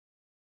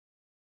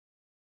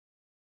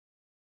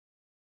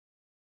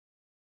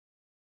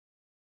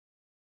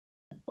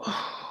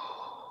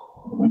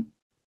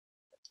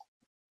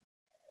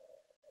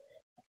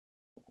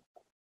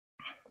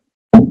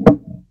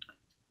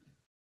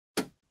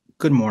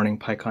Good morning,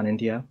 PyCon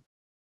India.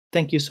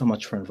 Thank you so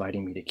much for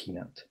inviting me to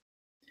Keynote.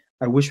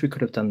 I wish we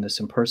could have done this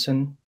in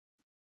person.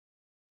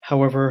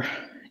 However,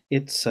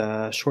 it's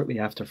shortly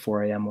after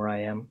 4 a.m. where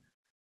I am.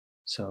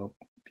 So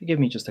if you give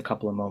me just a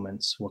couple of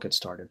moments, we'll get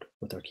started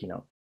with our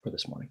keynote for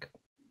this morning.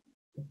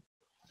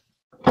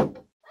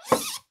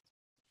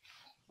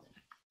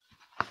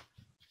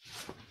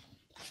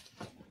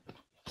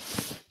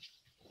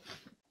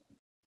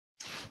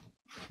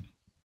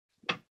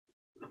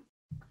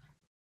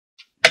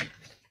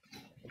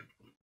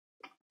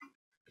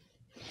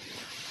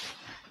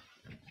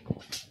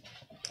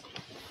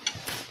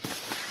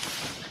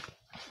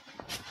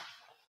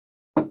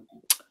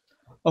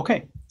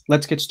 Okay,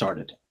 let's get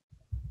started.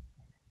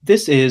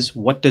 This is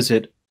what does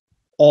it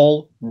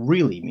all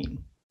really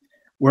mean?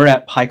 We're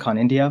at PyCon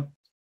India.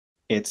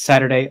 It's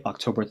Saturday,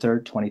 October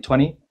 3rd,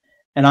 2020,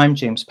 and I'm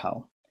James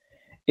Powell.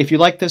 If you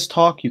like this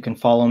talk, you can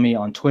follow me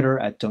on Twitter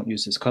at Don't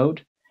Use This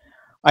Code.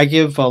 I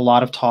give a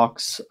lot of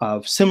talks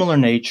of similar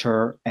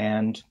nature,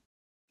 and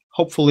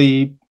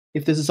hopefully,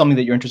 if this is something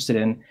that you're interested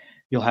in,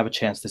 you'll have a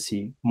chance to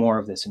see more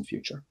of this in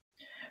future.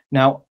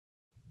 Now,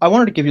 I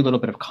wanted to give you a little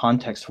bit of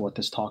context for what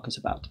this talk is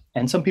about.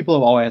 And some people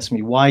have always asked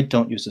me, why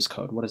don't use this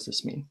code? What does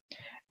this mean?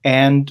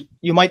 And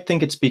you might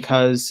think it's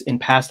because in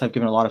past I've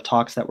given a lot of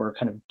talks that were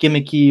kind of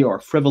gimmicky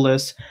or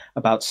frivolous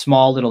about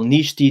small little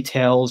niche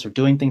details or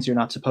doing things you're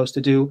not supposed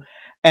to do.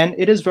 And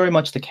it is very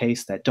much the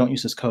case that don't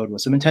use this code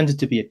was intended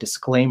to be a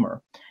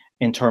disclaimer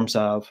in terms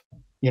of,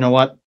 you know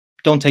what,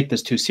 don't take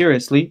this too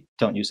seriously,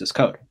 don't use this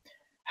code.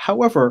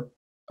 However,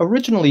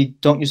 originally,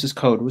 don't use this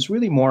code was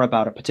really more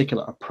about a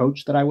particular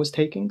approach that I was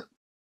taking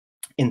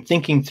in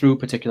thinking through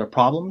particular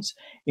problems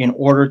in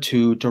order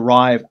to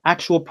derive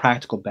actual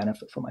practical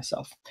benefit for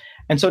myself.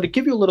 And so to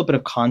give you a little bit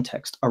of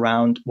context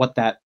around what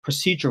that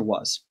procedure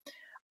was,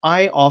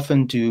 I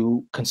often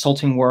do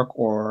consulting work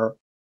or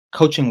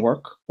coaching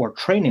work or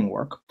training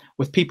work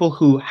with people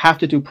who have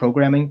to do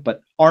programming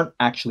but aren't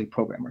actually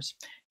programmers.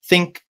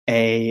 Think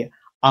a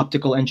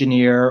optical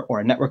engineer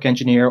or a network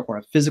engineer or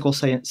a physical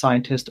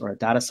scientist or a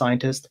data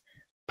scientist.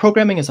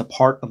 Programming is a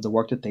part of the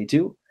work that they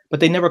do,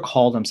 but they never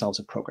call themselves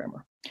a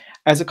programmer.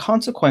 As a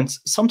consequence,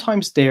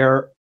 sometimes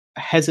they're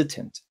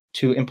hesitant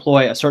to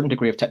employ a certain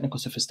degree of technical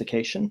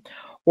sophistication,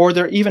 or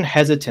they're even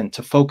hesitant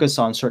to focus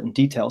on certain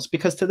details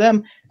because to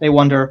them, they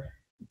wonder,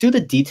 do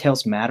the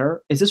details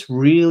matter? Is this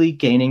really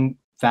gaining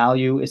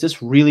value? Is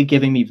this really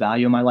giving me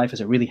value in my life?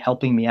 Is it really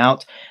helping me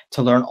out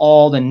to learn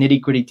all the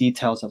nitty-gritty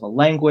details of a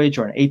language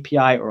or an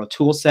API or a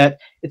tool set?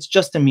 It's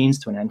just a means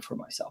to an end for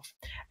myself.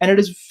 And it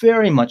is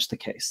very much the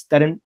case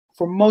that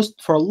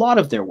for a lot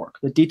of their work,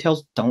 the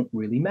details don't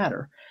really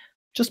matter.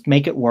 Just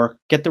make it work,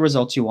 get the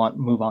results you want,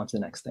 move on to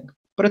the next thing.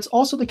 But it's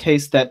also the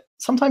case that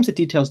sometimes the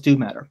details do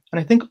matter.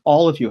 And I think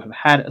all of you have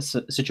had a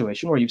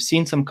situation where you've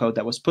seen some code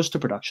that was pushed to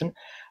production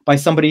by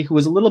somebody who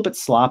was a little bit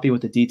sloppy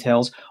with the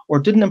details or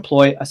didn't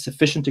employ a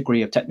sufficient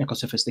degree of technical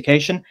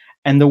sophistication,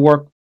 and the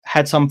work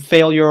had some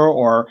failure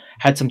or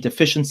had some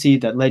deficiency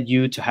that led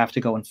you to have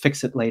to go and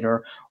fix it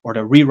later or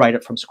to rewrite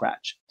it from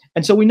scratch.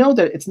 And so we know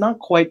that it's not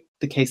quite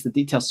the case that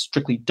details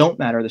strictly don't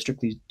matter, they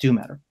strictly do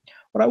matter.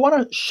 What I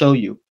want to show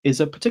you is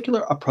a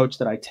particular approach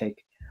that I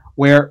take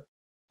where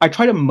I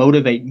try to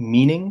motivate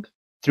meaning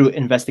through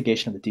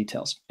investigation of the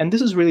details. And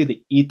this is really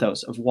the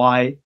ethos of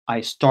why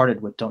I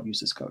started with Don't Use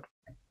This Code.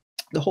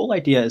 The whole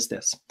idea is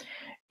this.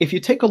 If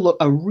you take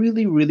a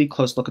really, really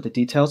close look at the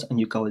details and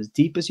you go as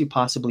deep as you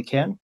possibly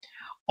can,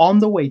 on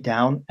the way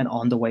down and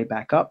on the way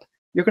back up,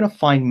 you're going to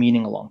find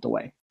meaning along the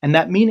way. And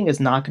that meaning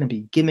is not going to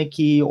be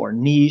gimmicky or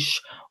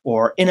niche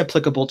or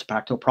inapplicable to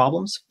practical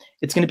problems.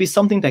 It's going to be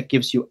something that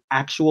gives you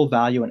actual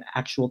value and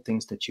actual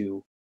things that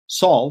you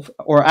solve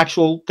or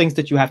actual things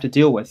that you have to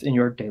deal with in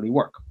your daily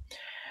work.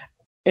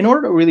 In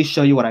order to really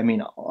show you what I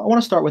mean, I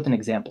want to start with an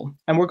example.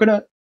 And we're going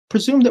to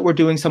presume that we're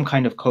doing some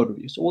kind of code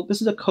review. So this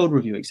is a code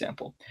review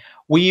example.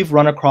 We've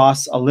run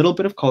across a little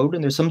bit of code,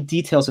 and there's some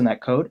details in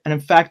that code. And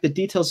in fact, the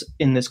details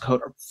in this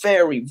code are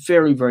very,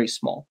 very, very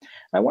small.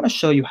 And I want to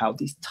show you how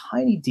these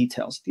tiny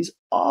details, these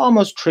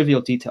almost trivial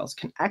details,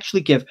 can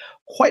actually give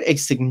quite a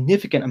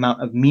significant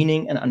amount of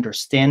meaning and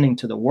understanding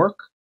to the work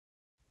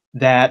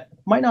that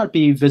might not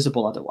be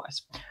visible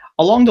otherwise.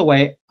 Along the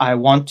way, I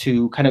want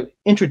to kind of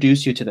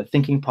introduce you to the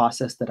thinking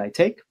process that I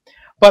take,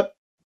 but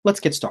let's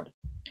get started.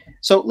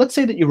 So let's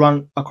say that you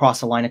run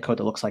across a line of code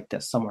that looks like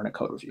this somewhere in a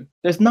code review.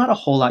 There's not a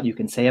whole lot you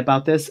can say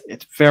about this.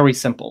 It's very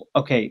simple.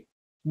 Okay,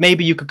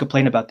 maybe you could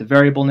complain about the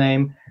variable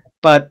name,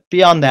 but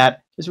beyond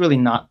that, there's really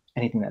not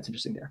anything that's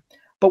interesting there.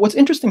 But what's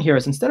interesting here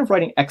is instead of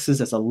writing x's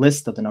as a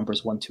list of the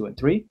numbers 1, 2, and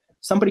 3,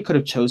 somebody could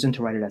have chosen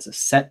to write it as a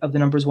set of the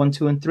numbers 1,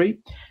 2, and 3.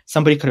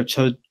 Somebody could have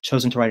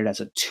chosen to write it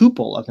as a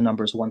tuple of the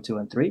numbers 1, 2,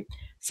 and 3.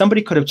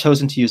 Somebody could have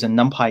chosen to use a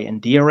NumPy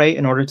and D array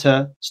in order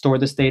to store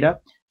this data.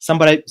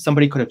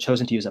 Somebody could have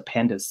chosen to use a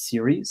pandas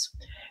series.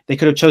 They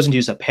could have chosen to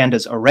use a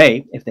pandas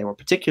array if they were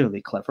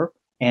particularly clever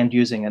and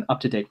using an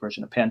up-to-date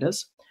version of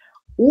pandas.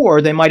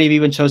 Or they might have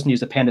even chosen to use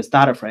the pandas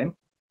data frame,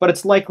 but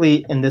it's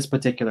likely in this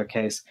particular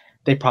case,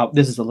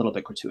 this is a little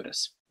bit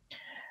gratuitous.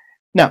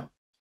 Now,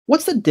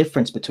 what's the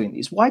difference between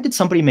these? Why did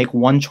somebody make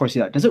one choice or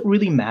the other? Does it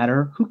really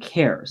matter? Who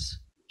cares?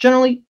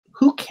 Generally,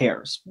 who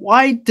cares?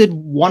 Why did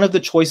one of the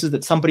choices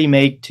that somebody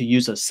made to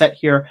use a set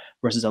here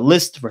versus a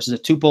list versus a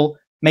tuple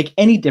make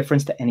any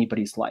difference to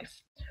anybody's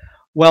life?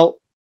 Well,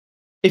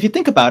 if you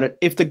think about it,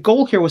 if the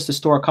goal here was to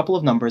store a couple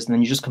of numbers and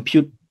then you just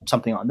compute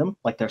something on them,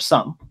 like their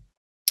sum,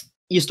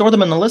 you store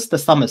them in the list, the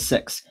sum is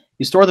 6.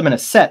 You store them in a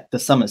set, the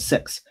sum is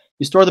 6.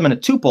 You store them in a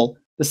tuple,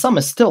 the sum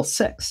is still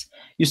 6.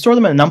 You store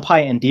them in a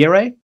NumPy and D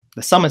array,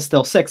 the sum is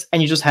still 6,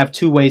 and you just have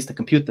two ways to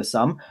compute the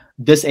sum,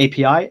 this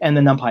API and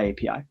the NumPy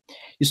API.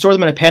 You store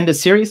them in a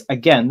pandas series,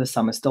 again, the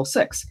sum is still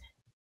 6.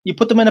 You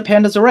put them in a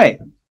pandas array,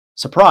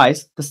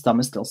 surprise, the sum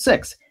is still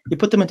 6. You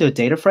put them into a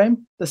data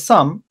frame, the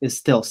sum is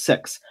still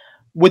 6.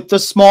 With the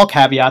small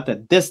caveat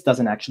that this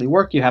doesn't actually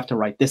work, you have to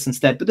write this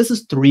instead. But this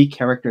is 3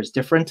 characters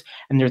different,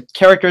 and they're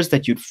characters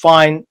that you'd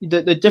find,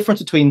 the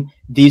difference between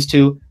these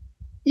two,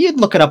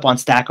 you'd look it up on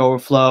Stack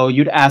Overflow,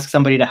 you'd ask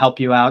somebody to help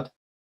you out.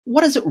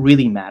 What does it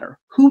really matter?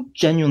 Who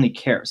genuinely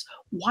cares?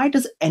 Why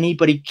does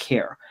anybody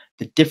care?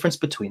 The difference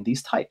between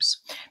these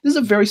types. This is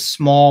a very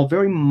small,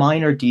 very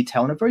minor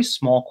detail and a very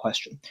small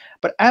question.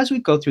 But as we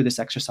go through this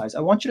exercise,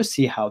 I want you to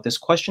see how this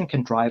question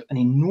can drive an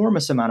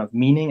enormous amount of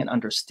meaning and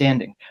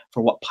understanding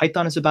for what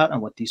Python is about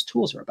and what these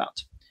tools are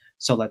about.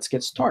 So let's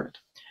get started.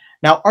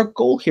 Now, our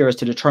goal here is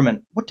to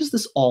determine, what does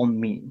this all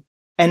mean?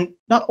 And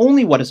not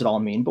only what does it all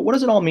mean, but what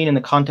does it all mean in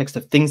the context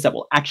of things that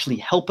will actually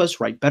help us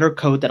write better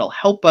code, that'll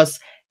help us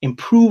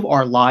improve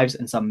our lives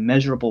in some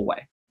measurable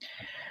way.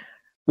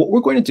 What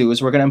we're going to do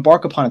is we're going to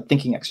embark upon a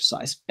thinking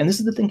exercise. And this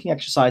is the thinking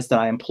exercise that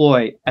I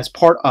employ as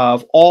part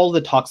of all the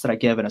talks that I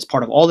give and as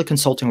part of all the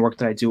consulting work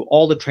that I do,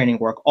 all the training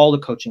work, all the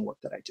coaching work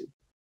that I do.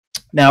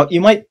 Now,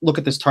 you might look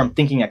at this term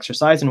thinking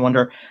exercise and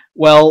wonder,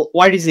 well,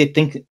 why does he say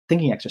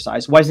thinking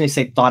exercise? Why doesn't he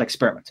say thought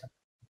experiment?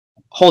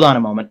 Hold on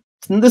a moment.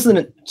 This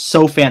isn't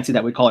so fancy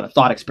that we call it a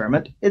thought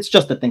experiment. It's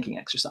just a thinking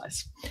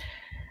exercise.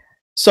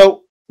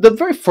 So the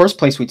very first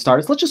place we'd start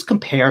is let's just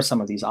compare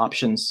some of these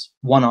options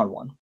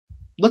one-on-one.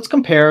 Let's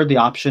compare the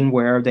option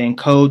where they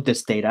encode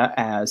this data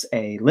as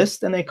a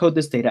list and they encode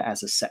this data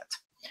as a set.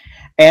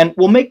 And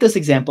we'll make this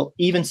example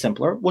even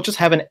simpler. We'll just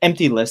have an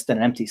empty list and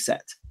an empty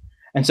set.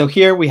 And so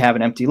here we have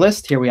an empty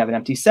list, here we have an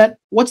empty set.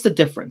 What's the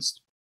difference?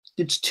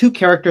 It's 2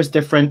 characters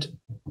different,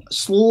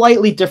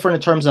 slightly different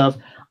in terms of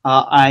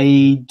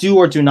I do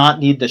or do not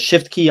need the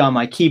shift key on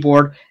my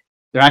keyboard.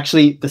 They're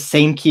actually the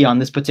same key on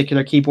this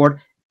particular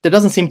keyboard. There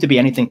doesn't seem to be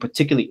anything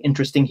particularly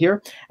interesting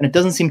here, and it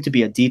doesn't seem to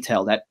be a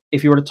detail that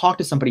if you were to talk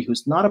to somebody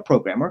who's not a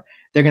programmer,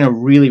 they're going to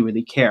really,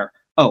 really care.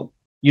 Oh,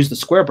 use the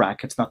square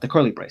brackets, not the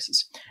curly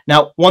braces.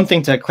 Now, one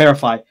thing to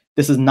clarify,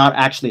 this is not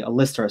actually a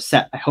list or a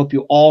set. I hope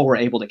you all were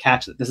able to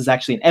catch that. This is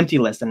actually an empty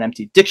list and an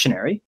empty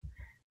dictionary.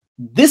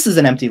 This is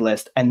an empty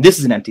list, and this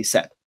is an empty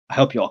set. I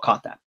hope you all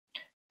caught that.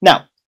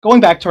 Now,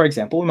 going back to our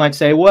example, we might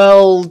say,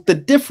 well, the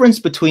difference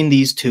between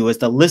these two is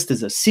the list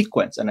is a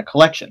sequence and a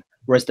collection,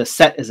 whereas the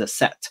set is a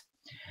set.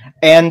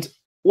 And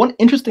one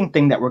interesting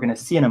thing that we're going to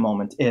see in a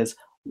moment is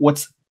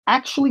what's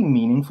actually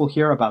meaningful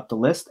here about the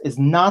list is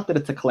not that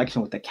it's a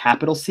collection with a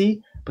capital C,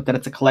 but that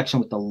it's a collection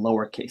with the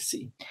lowercase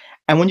c.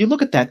 And when you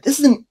look at that, this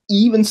is an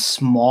even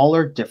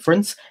smaller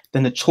difference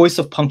than the choice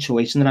of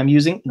punctuation that I'm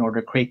using in order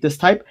to create this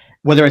type.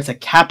 Whether it's a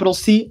capital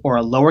C or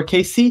a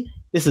lowercase c,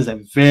 this is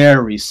a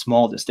very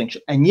small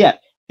distinction, and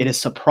yet it is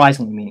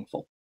surprisingly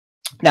meaningful.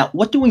 Now,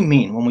 what do we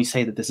mean when we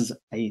say that this is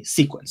a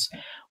sequence?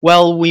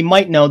 Well, we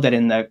might know that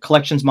in the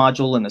collections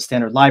module in the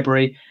standard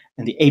library,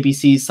 in the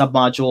ABC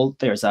submodule,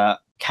 there's a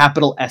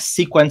capital S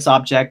sequence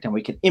object, and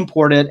we can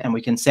import it, and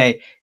we can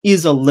say,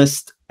 is a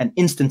list an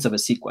instance of a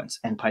sequence?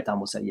 And Python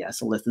will say,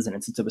 yes, a list is an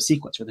instance of a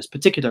sequence, or this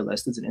particular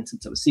list is an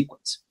instance of a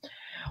sequence.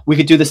 We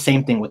could do the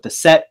same thing with the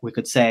set. We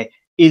could say,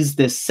 is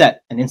this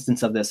set an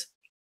instance of this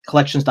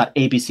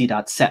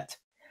collections.abc.set?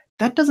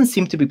 That doesn't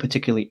seem to be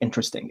particularly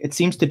interesting. It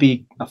seems to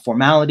be a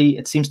formality.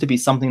 It seems to be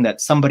something that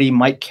somebody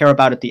might care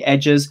about at the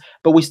edges,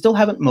 but we still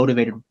haven't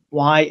motivated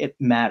why it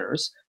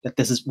matters that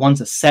this is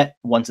one's a set,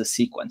 one's a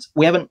sequence.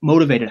 We haven't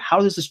motivated how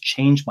does this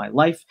change my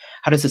life?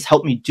 How does this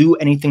help me do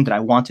anything that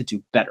I want to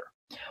do better?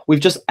 We've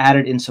just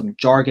added in some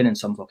jargon and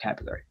some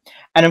vocabulary.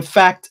 And in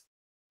fact,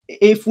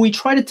 if we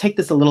try to take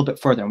this a little bit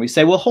further and we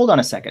say, well, hold on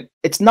a second.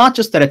 It's not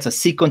just that it's a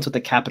sequence with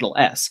a capital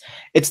S.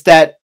 It's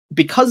that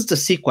because it's a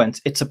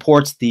sequence, it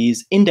supports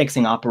these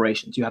indexing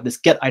operations. You have this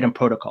get item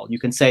protocol. You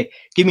can say,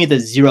 give me the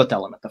 0th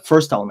element, the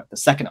first element, the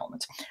second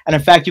element. And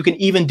in fact, you can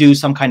even do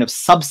some kind of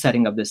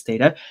subsetting of this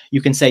data.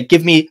 You can say,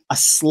 give me a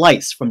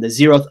slice from the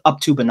 0th up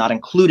to, but not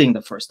including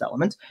the first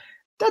element.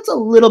 That's a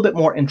little bit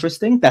more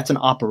interesting. That's an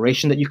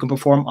operation that you can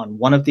perform on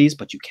one of these,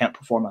 but you can't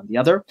perform on the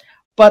other.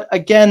 But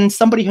again,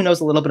 somebody who knows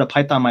a little bit of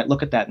Python might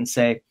look at that and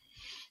say,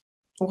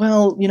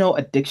 well, you know,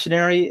 a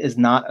dictionary is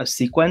not a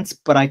sequence,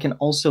 but I can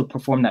also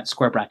perform that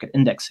square bracket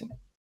indexing.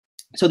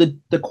 So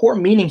the core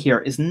meaning here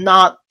is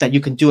not that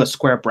you can do a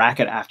square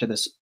bracket after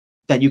this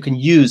that you can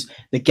use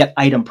the get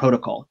item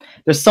protocol.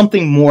 There's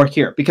something more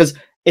here, because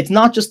it's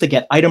not just the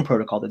get item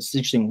protocol that's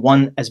distinguishing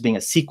one as being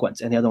a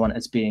sequence and the other one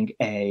as being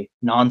a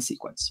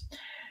non-sequence.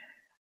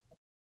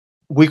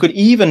 We could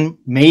even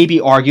maybe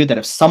argue that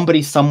if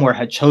somebody somewhere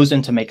had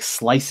chosen to make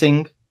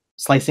slicing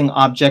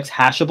objects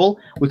hashable,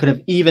 we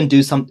could even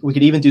do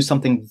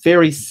something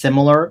very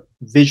similar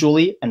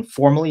visually and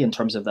formally in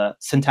terms of the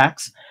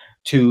syntax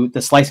to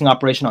the slicing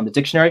operation on the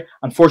dictionary.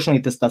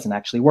 Unfortunately, this doesn't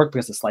actually work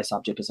because the slice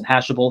object isn't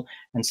hashable,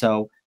 and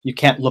so you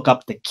can't look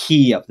up the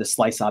key of the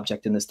slice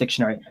object in this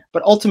dictionary.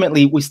 But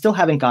ultimately, we still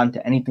haven't gotten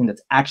to anything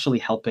that's actually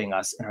helping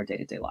us in our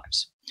day-to-day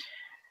lives.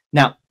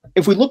 Now,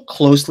 if we look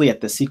closely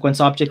at the sequence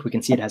object, we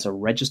can see it has a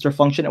register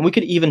function, and we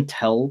could even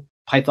tell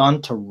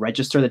Python to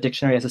register the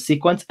dictionary as a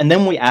sequence. And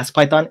then we ask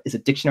Python, is a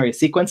dictionary a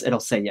sequence? It'll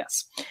say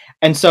yes.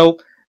 And so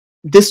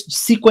this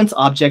sequence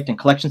object in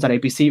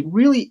collections.abc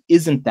really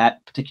isn't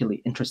that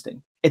particularly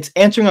interesting. It's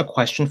answering a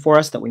question for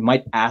us that we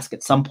might ask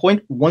at some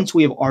point once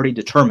we have already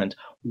determined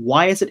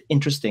why is it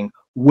interesting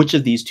which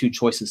of these two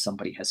choices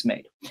somebody has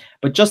made.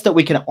 But just that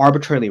we can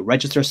arbitrarily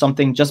register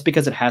something just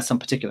because it has some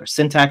particular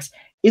syntax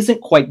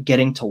isn't quite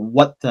getting to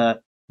what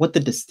the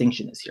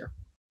distinction is here.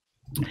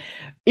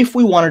 If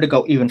we wanted to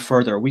go even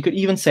further, we could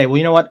even say, well,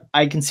 you know what?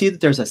 I can see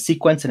that there's a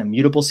sequence and a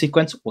mutable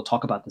sequence. We'll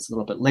talk about this a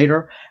little bit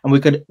later. And we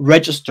could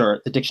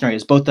register the dictionary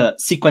as both a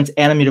sequence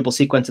and a mutable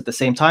sequence at the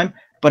same time.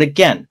 But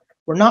again,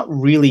 we're not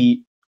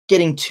really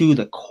getting to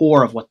the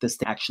core of what this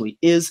actually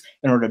is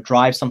in order to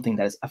drive something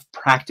that is of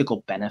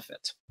practical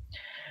benefit.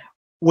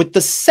 With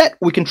the set,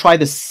 we can try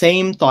the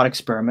same thought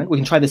experiment. We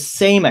can try the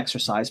same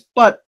exercise,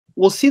 but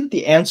we'll see that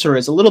the answer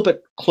is a little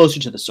bit closer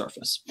to the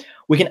surface.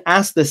 We can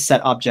ask this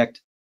set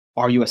object,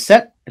 are you a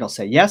set? It'll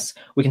say yes.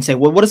 We can say,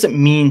 well, what does it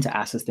mean to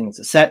ask this thing as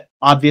a set?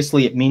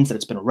 Obviously, it means that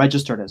it's been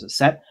registered as a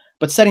set.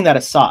 But setting that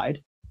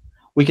aside,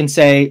 we can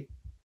say,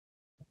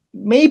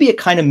 maybe it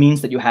kind of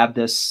means that you have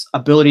this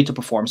ability to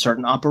perform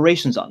certain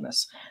operations on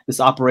this. This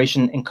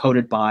operation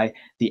encoded by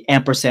the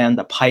ampersand,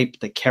 the pipe,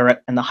 the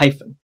caret, and the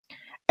hyphen.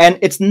 And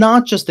it's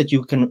not just that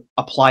you can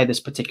apply this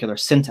particular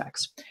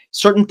syntax.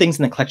 Certain things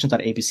in the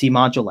collections.abc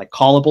module, like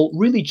callable,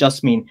 really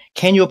just mean,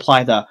 can you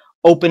apply the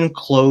open,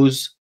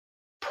 close,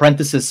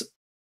 parenthesis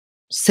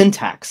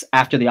syntax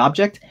after the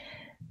object?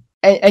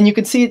 And you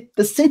can see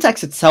the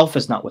syntax itself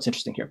is not what's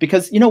interesting here,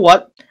 because you know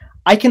what?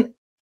 I can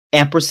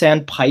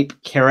ampersand, pipe,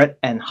 caret,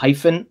 and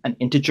hyphen an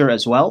integer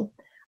as well,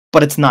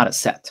 but it's not a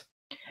set.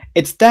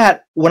 It's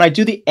that when I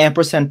do the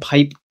ampersand,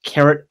 pipe,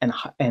 caret,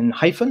 and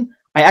hyphen,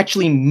 I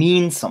actually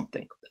mean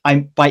something.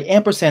 By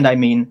ampersand, I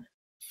mean,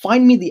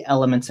 find me the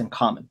elements in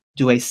common,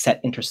 do a set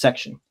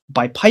intersection.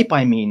 By pipe,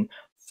 I mean,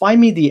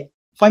 find me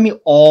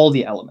all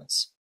the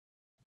elements,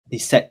 the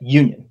set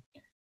union.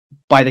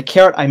 By the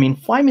caret, I mean,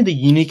 find me the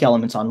unique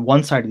elements on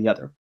one side or the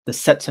other, the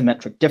set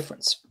symmetric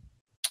difference.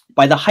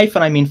 By the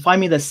hyphen, I mean, find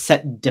me the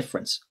set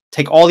difference.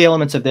 Take all the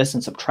elements of this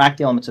and subtract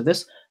the elements of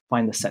this,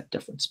 find the set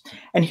difference.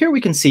 And here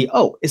we can see,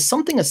 oh, is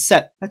something a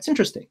set? That's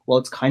interesting. Well,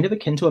 it's kind of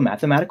akin to a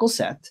mathematical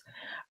set.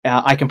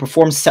 I can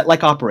perform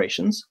set-like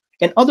operations.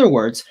 In other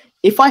words,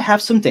 if I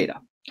have some data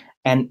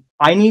and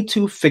I need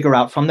to figure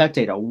out from that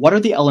data, what are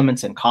the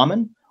elements in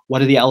common?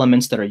 What are the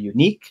elements that are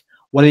unique?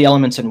 What are the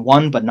elements in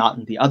one but not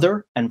in the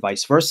other, and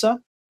vice versa?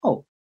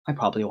 Oh, I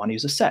probably want to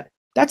use a set.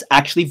 That's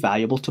actually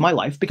valuable to my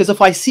life, because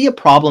if I see a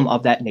problem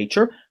of that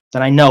nature,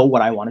 then I know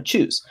what I want to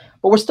choose.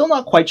 But we're still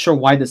not quite sure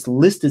why this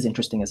list is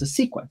interesting as a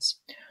sequence.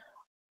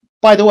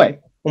 By the way,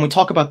 when we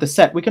talk about the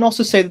set, we can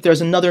also say that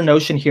there's another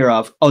notion here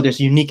of, oh, there's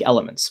unique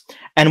elements.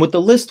 And with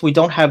the list, we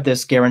don't have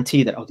this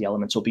guarantee that, oh, the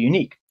elements will be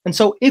unique. And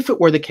so if it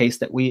were the case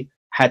that we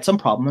had some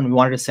problem and we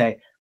wanted to say,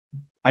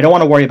 I don't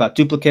want to worry about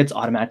duplicates,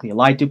 automatically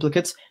allied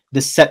duplicates,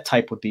 this set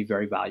type would be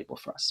very valuable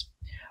for us.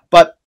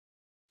 But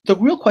the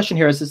real question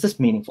here is this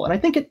meaningful? And I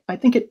think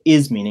it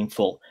is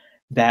meaningful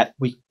that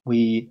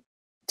we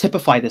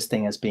typify this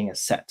thing as being a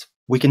set.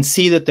 We can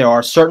see that there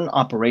are certain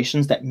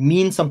operations that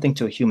mean something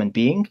to a human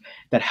being,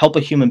 that help a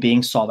human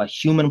being solve a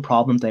human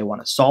problem they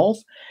want to solve,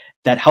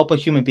 that help a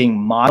human being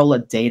model a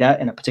data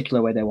in a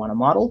particular way they want to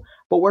model,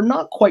 but we're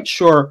not quite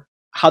sure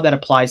how that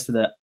applies to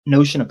the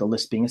notion of the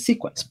list being a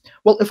sequence.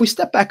 Well, if we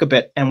step back a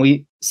bit and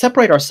we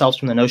separate ourselves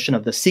from the notion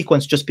of the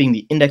sequence just being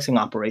the indexing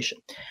operation,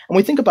 and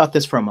we think about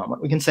this for a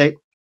moment, we can say,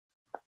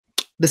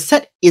 the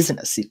set isn't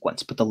a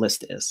sequence, but the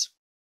list is.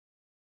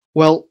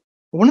 Well,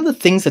 one of the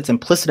things that's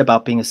implicit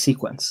about being a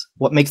sequence,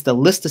 what makes the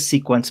list a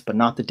sequence but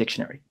not the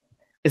dictionary,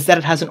 is that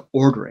it has an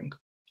ordering,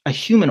 a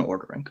human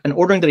ordering, an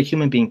ordering that a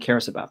human being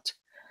cares about.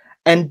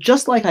 And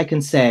just like I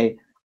can say,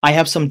 I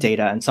have some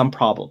data and some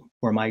problem,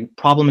 where my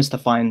problem is to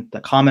find the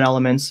common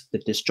elements, the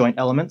disjoint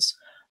elements,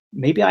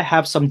 maybe I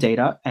have some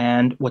data,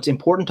 and what's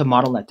important to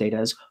model that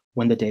data is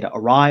when the data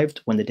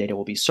arrived, when the data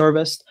will be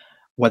serviced,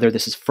 whether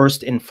this is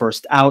first in,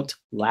 first out,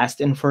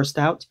 last in, first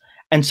out.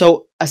 And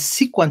so a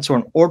sequence or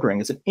an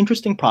ordering is an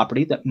interesting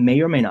property that may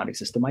or may not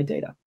exist in my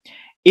data.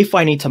 If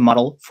I need to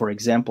model, for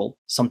example,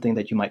 something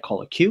that you might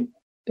call a queue,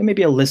 then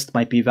maybe a list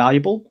might be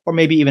valuable, or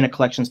maybe even a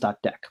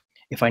collections.dec.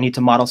 If I need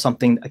to model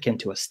something akin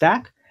to a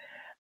stack,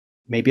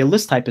 Maybe a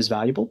list type is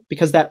valuable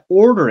because that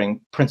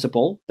ordering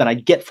principle that I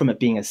get from it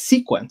being a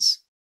sequence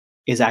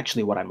is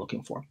actually what I'm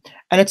looking for.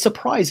 And it's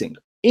surprising.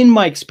 In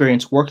my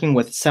experience working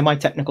with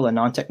semi-technical and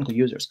non-technical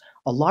users,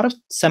 a lot of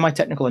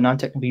semi-technical and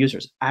non-technical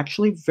users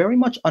actually very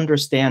much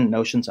understand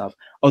notions of,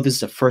 oh, this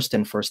is a first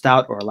in, first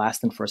out, or a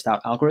last in, first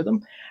out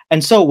algorithm.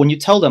 And so when you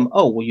tell them,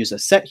 oh, we'll use a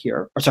set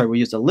here, or sorry, we'll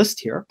use a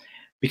list here,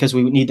 because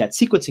we need that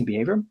sequencing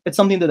behavior, it's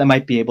something that they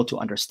might be able to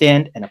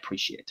understand and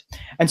appreciate.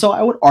 And so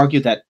I would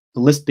argue that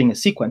the list being a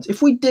sequence,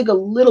 if we dig a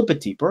little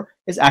bit deeper,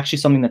 is actually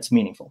something that's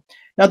meaningful.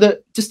 Now,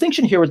 the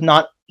distinction here is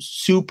not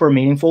super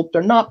meaningful.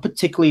 They're not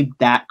particularly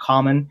that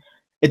common.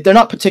 They're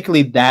not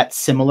particularly that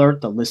similar,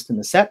 the list and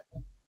the set,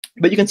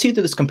 but you can see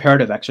through this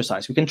comparative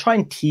exercise, we can try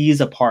and tease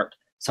apart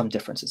some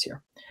differences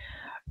here.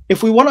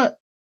 If we want to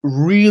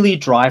really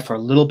drive for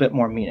a little bit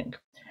more meaning,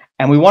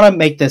 and we want to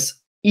make this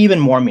even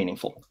more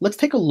meaningful, let's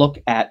take a look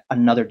at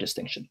another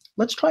distinction.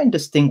 Let's try and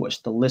distinguish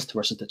the list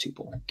versus the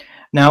tuple.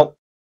 Now,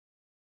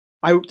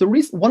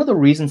 one of the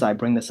reasons I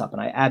bring this up,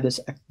 and I add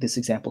this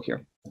example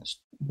here,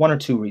 one or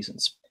two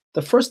reasons.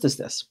 The first is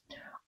this.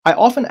 I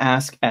often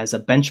ask as a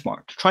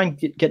benchmark to try and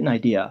get an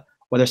idea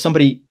whether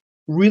somebody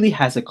really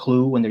has a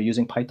clue when they're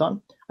using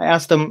Python. I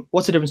ask them,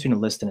 what's the difference between a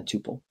list and a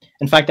tuple?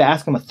 In fact, I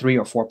ask them a 3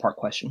 or 4 part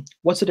question.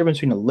 What's the difference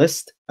between a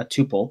list, a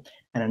tuple,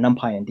 and a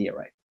NumPy ND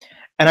array?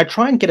 And I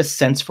try and get a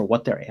sense for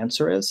what their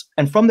answer is.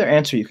 And from their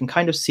answer, you can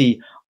kind of see,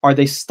 are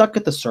they stuck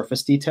at the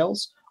surface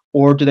details,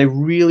 or do they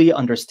really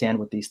understand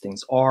what these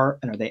things are,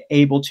 and are they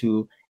able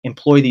to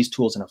employ these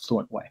tools in a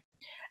fluent way?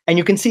 And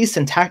you can see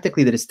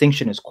syntactically the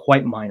distinction is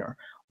quite minor.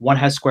 One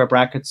has square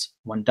brackets,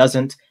 one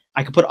doesn't.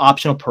 I could put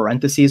optional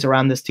parentheses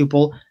around this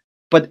tuple,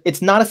 but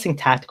it's not a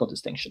syntactical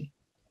distinction.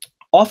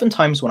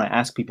 Oftentimes when I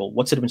ask people,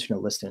 what's the difference between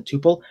a list and a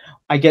tuple,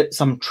 I get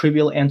some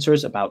trivial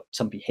answers about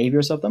some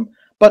behaviors of them,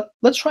 but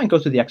let's try and go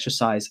through the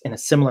exercise in a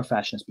similar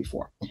fashion as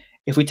before.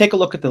 If we take a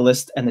look at the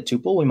list and the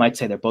tuple, we might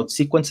say they're both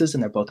sequences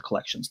and they're both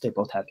collections. They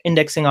both have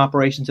indexing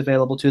operations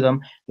available to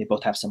them. They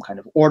both have some kind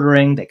of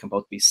ordering. They can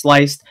both be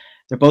sliced.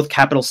 They're both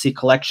capital C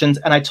collections.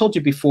 And I told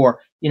you before,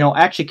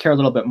 I actually care a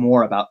little bit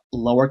more about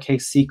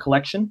lowercase c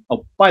collection.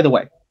 Oh, by the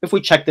way, if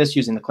we check this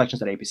using the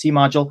collections.abc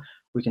module,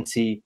 we can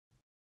see,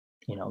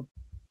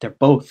 they're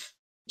both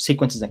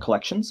sequences and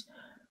collections.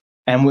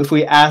 And if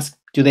we ask,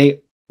 do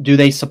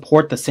they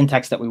support the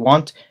syntax that we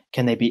want?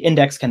 Can they be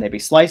indexed? Can they be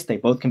sliced? They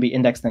both can be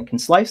indexed and can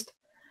sliced.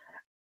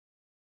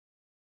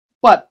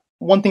 But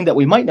one thing that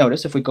we might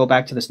notice, if we go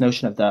back to this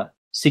notion of the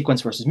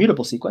sequence versus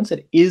mutable sequence,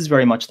 it is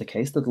very much the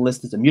case that the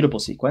list is a mutable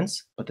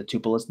sequence, but the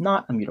tuple is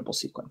not a mutable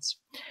sequence.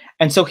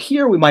 And so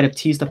here we might have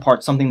teased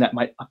apart something that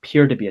might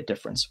appear to be a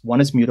difference. One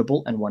is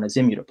mutable and one is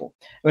immutable.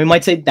 And we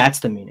might say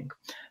that's the meaning.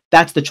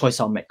 That's the choice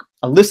I'll make.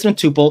 A list and a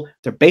tuple,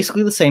 they're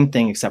basically the same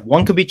thing, except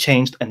one can be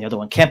changed and the other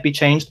one can't be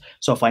changed.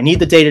 So if I need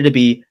the data to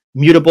be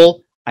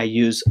mutable, I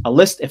use a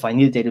list. If I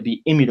need the data to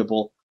be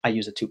immutable, I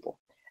use a tuple.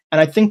 And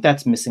I think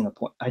that's missing a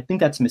point. I think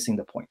that's missing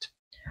the point.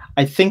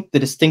 I think the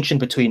distinction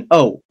between,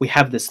 oh, we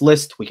have this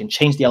list, we can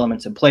change the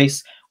elements in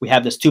place. We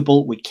have this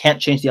tuple, we can't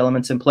change the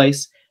elements in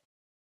place.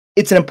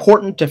 It's an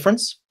important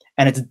difference,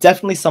 and it's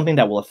definitely something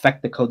that will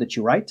affect the code that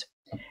you write.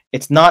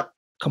 It's not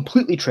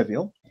completely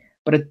trivial,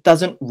 but it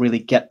doesn't really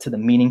get to the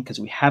meaning because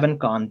we haven't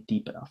gone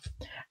deep enough.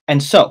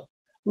 And so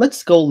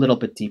let's go a little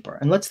bit deeper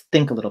and let's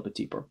think a little bit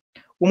deeper.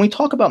 When we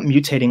talk about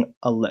mutating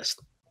a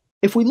list,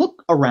 if we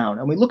look around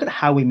and we look at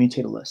how we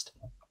mutate a list,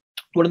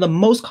 one of the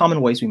most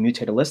common ways we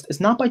mutate a list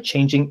is not by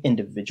changing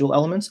individual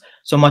elements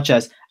so much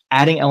as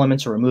adding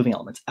elements or removing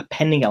elements,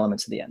 appending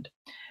elements at the end.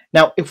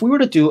 Now, if we were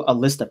to do a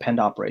list append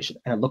operation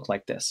and it looked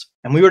like this,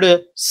 and we were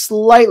to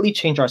slightly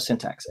change our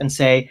syntax and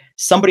say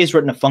somebody has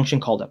written a function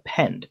called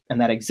append and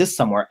that exists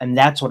somewhere and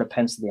that's what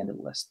appends to the end of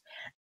the list,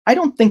 I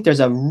don't think there's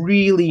a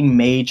really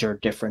major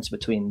difference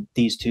between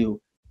these two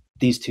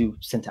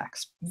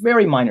syntax.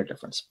 Very minor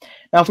difference.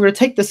 Now, if we were to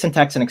take this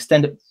syntax and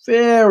extend it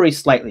very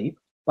slightly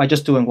by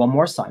just doing one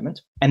more assignment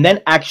and then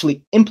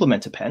actually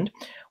implement append,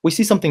 we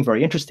see something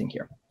very interesting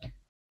here.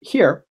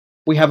 Here,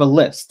 we have a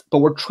list, but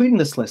we're treating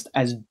this list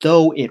as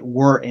though it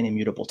were an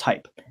immutable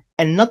type.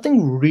 And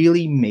nothing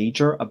really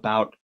major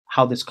about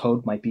how this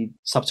code might be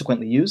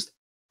subsequently used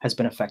has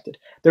been affected.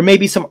 There may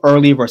be some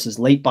early versus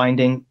late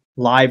binding,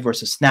 live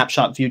versus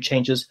snapshot view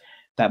changes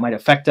that might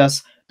affect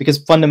us,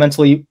 because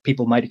fundamentally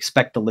people might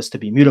expect the list to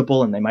be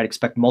mutable and they might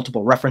expect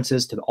multiple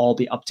references to all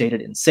be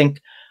updated in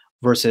sync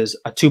versus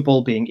a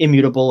tuple being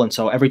immutable. And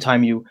so every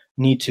time you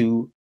need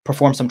to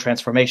perform some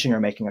transformation, you're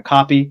making a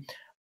copy.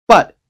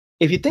 But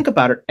if you think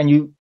about it and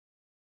you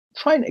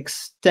try and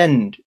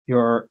extend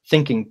your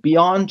thinking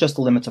beyond just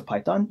the limits of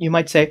Python, you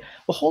might say,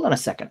 well, hold on a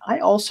second. I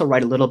also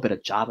write a little bit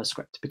of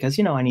JavaScript because,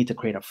 I need to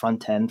create a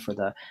front end for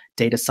the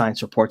data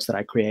science reports that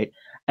I create.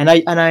 And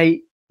I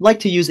like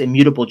to use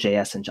immutable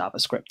JS in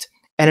JavaScript.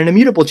 And in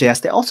immutable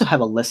JS, they also have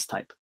a list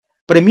type.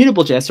 But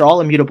immutable JS are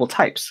all immutable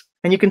types.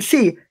 And you can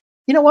see,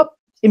 what?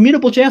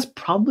 Immutable JS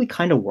probably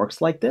kind of works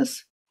like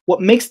this.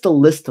 What makes the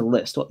list a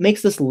list, what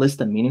makes this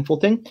list a meaningful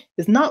thing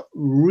is not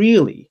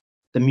really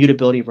the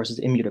mutability versus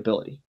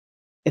immutability.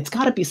 It's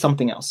got to be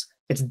something else.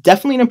 It's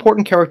definitely an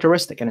important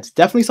characteristic, and it's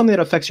definitely something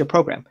that affects your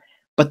program,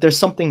 but there's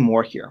something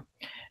more here.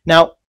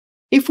 Now,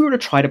 if we were to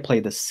try to play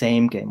the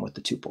same game with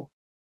the tuple,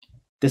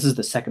 this is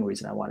the second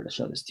reason I wanted to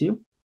show this to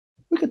you.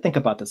 We could think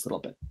about this a little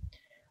bit.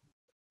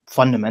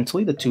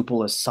 Fundamentally, the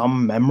tuple is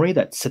some memory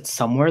that sits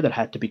somewhere that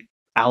had to be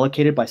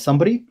allocated by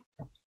somebody,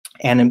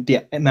 and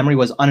the memory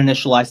was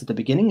uninitialized at the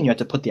beginning, and you had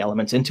to put the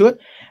elements into it.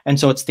 And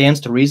so it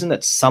stands to reason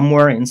that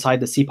somewhere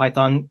inside the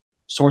CPython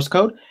source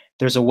code,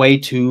 there's a way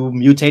to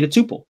mutate a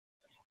tuple.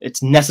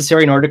 It's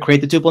necessary in order to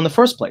create the tuple in the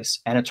first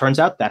place. And it turns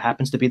out that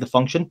happens to be the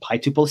function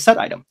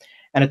PyTupleSetItem.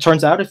 And it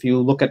turns out if you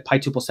look at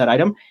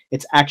PyTupleSetItem,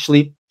 it's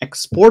actually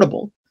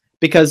exportable,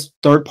 because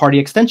third-party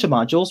extension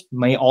modules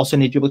may also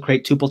need to be able to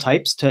create tuple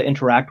types to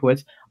interact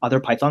with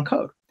other Python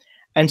code.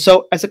 And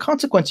so as a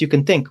consequence, you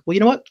can think, well, you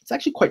know what? It's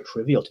actually quite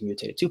trivial to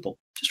mutate a tuple.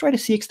 Just write a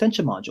C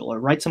extension module or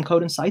write some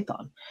code in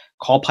Python,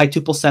 call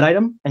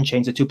PyTupleSetItem, and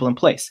change the tuple in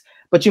place.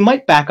 But you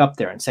might back up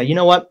there and say, you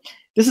know what?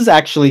 This is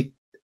actually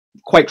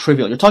quite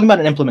trivial. You're talking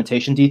about an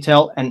implementation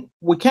detail, and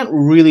we can't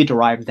really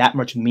derive that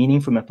much meaning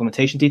from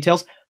implementation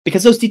details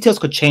because those details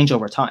could change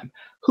over time.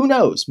 Who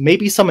knows?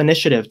 Maybe some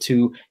initiative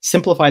to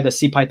simplify the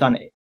CPython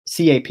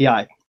C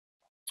API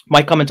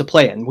might come into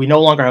play, and we no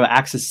longer have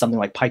access to something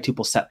like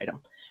PyTupleSetItem.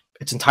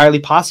 It's entirely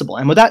possible.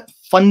 And would that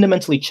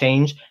fundamentally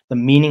change the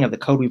meaning of the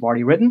code we've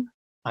already written?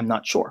 I'm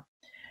not sure.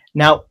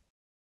 Now,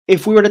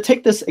 if we were to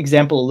take this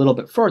example a little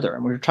bit further,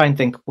 and we were trying to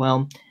think,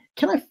 well,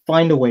 can I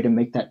find a way to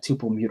make that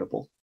tuple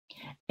mutable?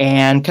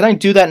 And can I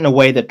do that in a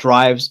way that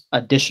drives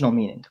additional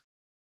meaning?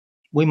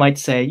 We might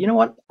say, you know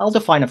what, I'll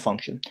define a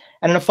function.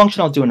 And in a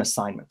function, I'll do an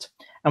assignment.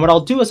 And what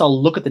I'll do is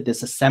I'll look at the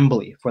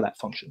disassembly for that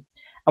function.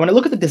 And when I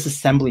look at the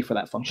disassembly for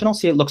that function, I'll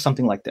see it looks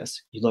something like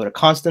this. You load a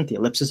constant, the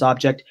ellipsis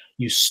object,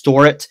 you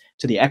store it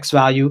to the x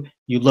value,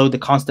 you load the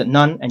constant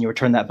none, and you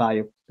return that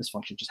value. This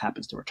function just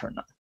happens to return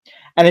none.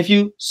 And if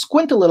you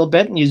squint a little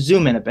bit and you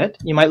zoom in a bit,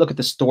 you might look at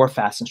the store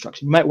fast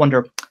instruction. You might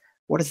wonder,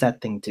 what does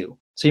that thing do?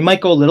 So you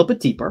might go a little bit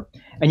deeper,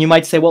 and you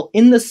might say, well,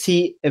 in the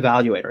C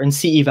evaluator, in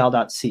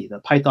ceval.c, the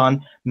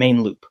Python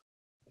main loop,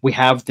 we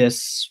have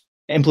this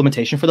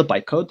implementation for the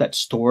bytecode that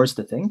stores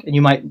the thing. And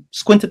you might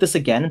squint at this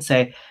again and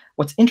say,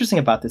 what's interesting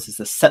about this is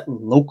the set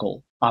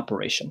local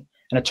operation.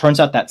 And it turns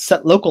out that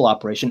set local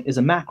operation is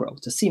a macro.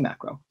 It's a C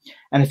macro.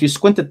 And if you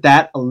squint at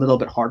that a little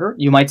bit harder,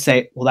 you might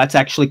say, well, that's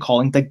actually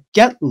calling the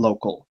get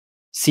local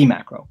C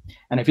macro.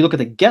 And if you look at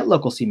the get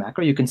local C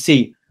macro, you can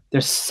see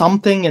there's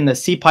something in the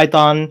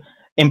CPython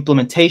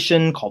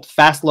implementation called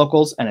fast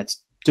locals, and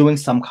it's doing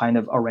some kind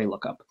of array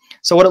lookup.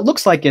 So what it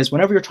looks like is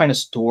whenever you're trying to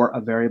store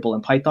a variable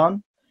in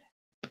Python,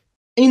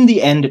 in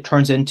the end, it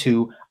turns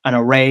into an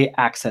array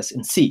access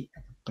in C.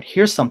 But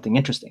here's something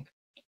interesting.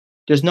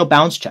 There's no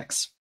bounds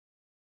checks.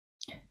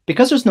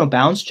 Because there's no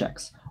bounds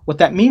checks, what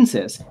that means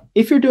is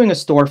if you're doing a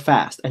store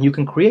fast and you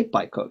can create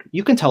bytecode,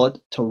 you can tell it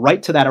to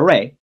write to that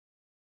array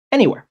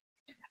anywhere.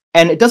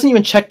 And it doesn't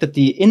even check that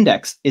the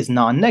index is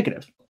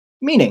non-negative,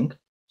 meaning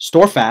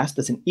store fast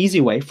is an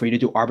easy way for you to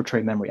do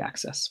arbitrary memory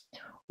access.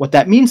 What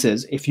that means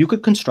is if you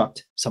could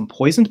construct some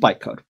poisoned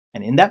bytecode,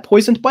 and in that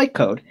poisoned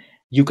bytecode,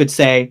 you could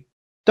say,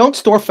 don't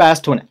store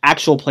fast to an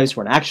actual place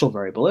where an actual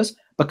variable is,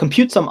 but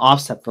compute some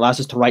offset that allows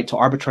us to write to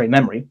arbitrary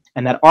memory,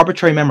 and that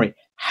arbitrary memory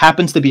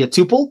happens to be a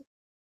tuple,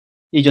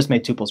 you just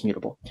made tuples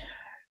mutable.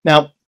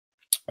 Now,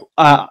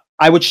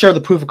 I would share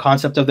the proof of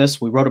concept of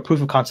this. We wrote a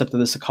proof of concept of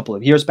this a couple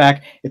of years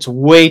back. It's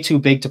way too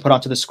big to put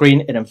onto the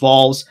screen. It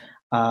involves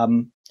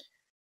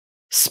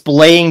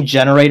splaying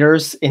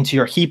generators into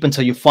your heap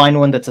until you find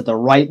one that's at the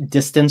right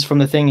distance from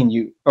the thing,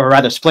 and or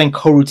rather splaying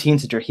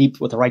coroutines at your heap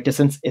with the right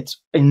distance.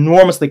 It's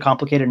enormously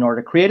complicated in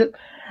order to create it.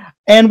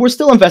 And we're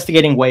still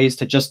investigating ways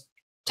to just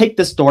take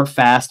this stored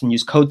fast and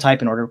use code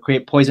type in order to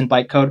create poison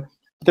bytecode.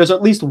 There's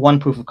at least one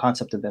proof of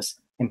concept of this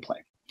in play.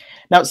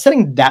 Now,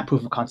 setting that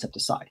proof of concept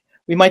aside,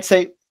 we might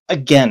say,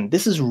 again,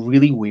 this is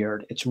really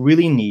weird. It's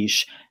really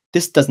niche.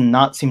 This does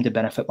not seem to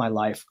benefit my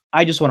life.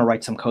 I just want to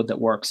write some code that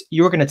works.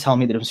 You were going to tell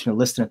me that it was going to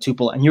list in a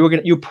tuple, and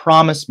you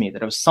promised me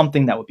that it was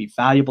something that would be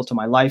valuable to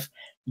my life.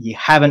 You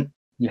haven't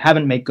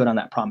made good on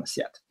that promise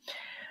yet.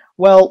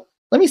 Well,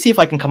 let me see if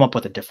I can come up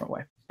with a different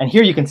way. And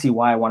here you can see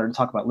why I wanted to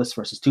talk about list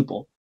versus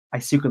tuple. I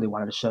secretly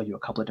wanted to show you a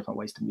couple of different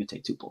ways to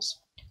mutate tuples.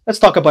 Let's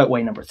talk about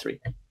way number 3.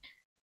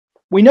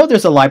 We know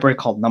there's a library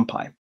called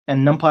NumPy,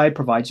 and NumPy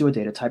provides you a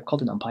data type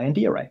called a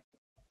NumPy array.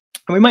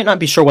 And we might not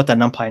be sure what that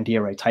NumPy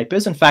array type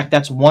is. In fact,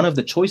 that's one of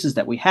the choices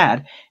that we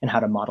had in how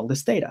to model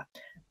this data.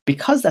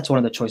 Because that's one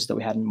of the choices that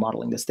we had in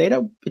modeling this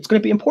data, it's going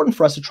to be important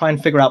for us to try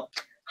and figure out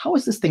how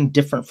is this thing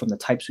different from the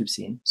types we've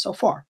seen so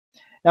far.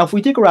 Now, if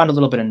we dig around a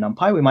little bit in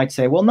NumPy, we might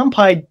say, well,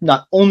 NumPy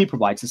not only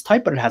provides this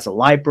type, but it has a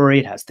library.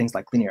 It has things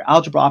like linear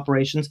algebra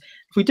operations.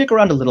 If we dig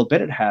around a little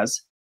bit, it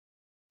has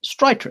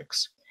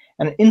stritrix.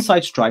 And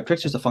inside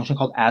stritrix, there's a function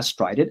called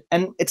asstrided.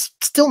 And it's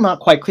still not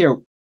quite clear.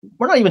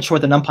 We're not even sure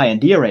what the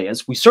NumPy array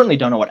is. We certainly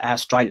don't know what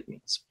asstrided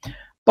means.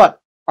 But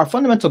our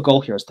fundamental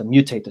goal here is to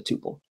mutate the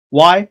tuple.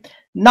 Why?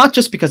 Not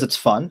just because it's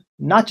fun,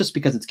 not just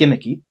because it's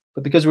gimmicky,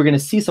 but because we're going to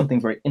see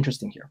something very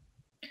interesting here.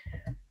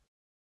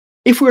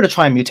 If we were to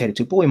try and mutate a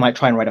tuple, we might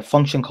try and write a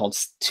function called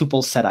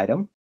tuple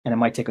setItem, and it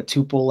might take a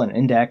tuple, an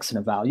index, and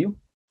a value.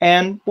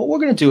 And what we're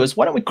going to do is,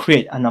 why don't we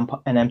create an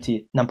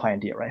empty NumPy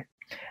and D array?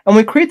 And when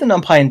we create the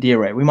NumPy and D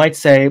array, we might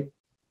say,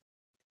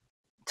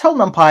 tell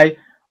NumPy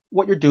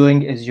what you're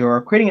doing is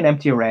you're creating an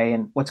empty array,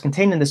 and what's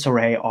contained in this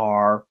array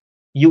are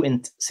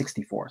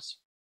uint64s,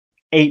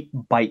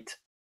 8-byte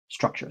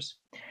structures.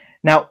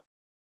 Now,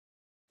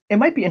 it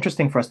might be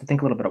interesting for us to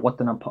think a little bit of what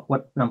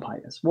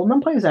NumPy is. Well,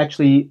 NumPy is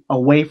actually a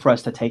way for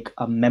us to take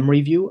a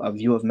memory view, a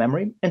view of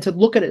memory, and to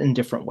look at it in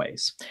different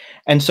ways.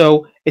 And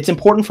so it's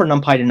important for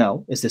NumPy to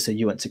know, is this a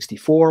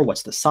uint64?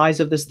 What's the size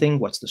of this thing?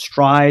 What's the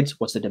strides?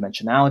 What's the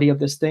dimensionality of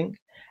this thing?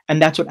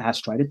 And that's what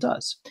astride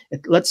does.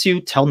 It lets you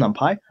tell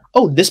NumPy,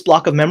 oh, this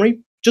block of memory,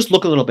 just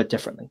look a little bit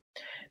differently.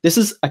 This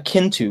is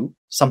akin to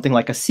something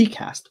like a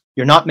CCast.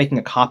 You're not making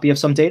a copy of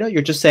some data.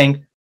 You're just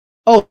saying,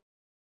 oh,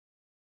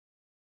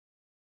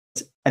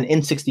 an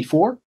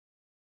int64,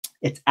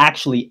 it's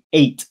actually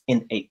 8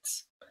 in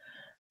 8s.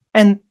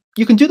 And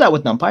you can do that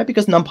with NumPy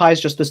because NumPy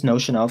is just this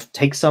notion of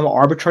take some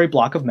arbitrary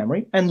block of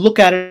memory and look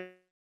at it,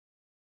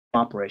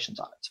 operations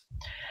on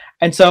it.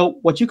 And so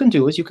what you can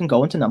do is you can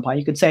go into NumPy,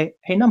 you can say,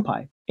 hey,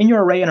 NumPy, in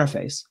your array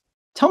interface,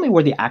 tell me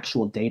where the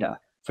actual data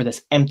for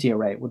this empty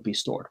array would be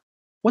stored.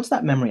 What's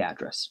that memory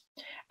address?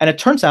 And it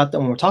turns out that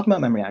when we're talking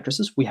about memory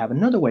addresses, we have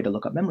another way to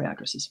look up memory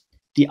addresses.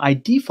 The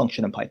ID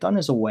function in Python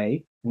is a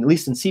way, at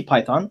least in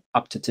CPython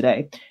up to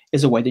today,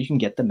 is a way that you can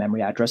get the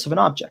memory address of an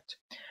object.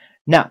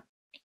 Now,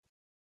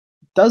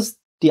 does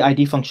the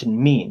ID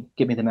function mean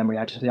give me the memory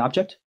address of the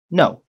object?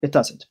 No, it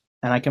doesn't.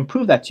 And I can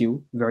prove that to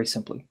you very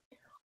simply.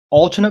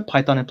 Alternate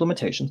Python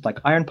implementations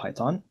like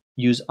IronPython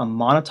use a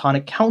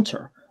monotonic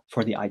counter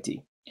for the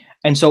ID.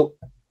 And so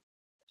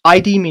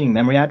ID meaning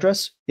memory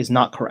address is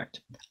not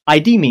correct.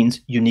 ID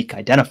means unique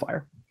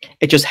identifier.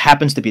 It just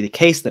happens to be the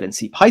case that in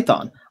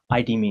CPython,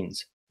 ID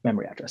means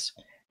memory address.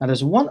 Now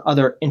there's one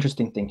other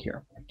interesting thing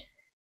here.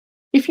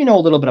 If you know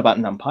a little bit about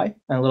NumPy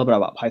and a little bit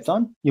about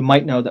Python, you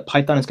might know that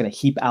Python is going to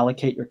heap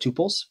allocate your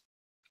tuples.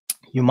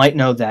 You might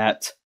know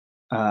that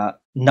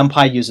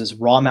NumPy uses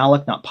raw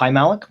malloc, not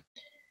pymalloc.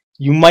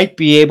 You might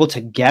be able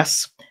to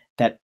guess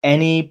that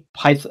any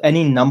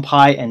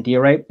NumPy and D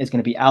array is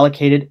going to be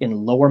allocated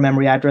in lower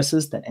memory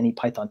addresses than any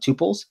Python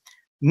tuples,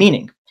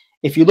 meaning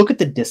if you look at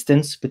the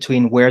distance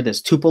between where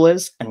this tuple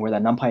is and where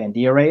that NumPy and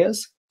D array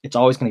is, it's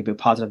always going to be a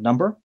positive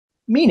number,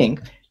 meaning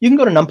you can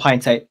go to NumPy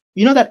and say,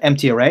 you know that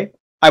empty array?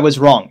 I was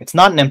wrong. It's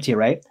not an empty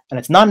array, and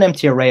it's not an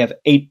empty array of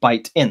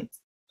 8-byte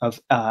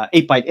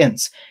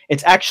ints.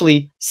 It's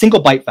actually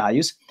single byte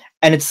values,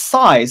 and its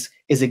size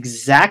is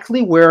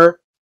exactly where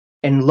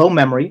in low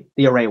memory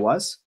the array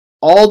was,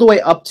 all the way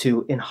up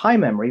to in high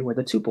memory where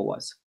the tuple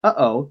was.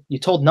 Uh-oh, you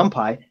told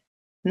NumPy,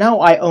 now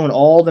I own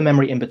all the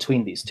memory in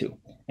between these two.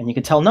 And you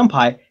can tell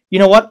NumPy, you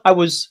know what, I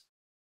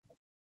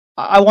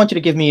want you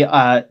to give me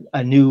a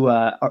new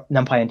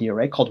NumPy and D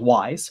array called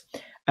Wise.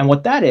 And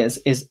what that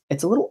is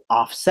it's a little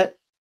offset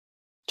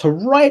to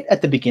right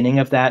at the beginning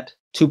of that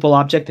tuple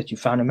object that you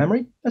found in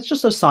memory. That's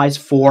just a size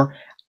 4,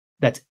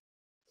 that's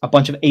a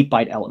bunch of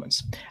 8-byte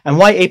elements. And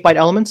why 8-byte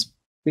elements?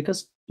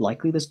 Because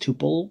likely this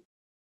tuple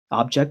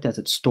object as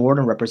it's stored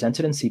and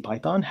represented in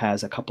CPython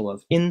has a couple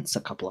of ints,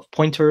 a couple of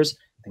pointers,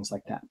 things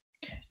like that.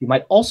 You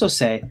might also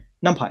say,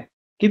 NumPy,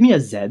 give me a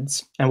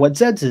zeds. And what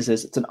zeds is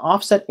it's an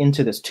offset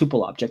into this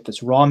tuple object,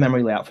 this raw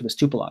memory layout for this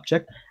tuple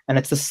object. And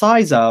it's the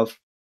size of,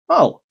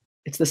 oh,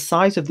 it's the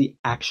size of the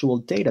actual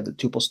data the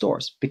tuple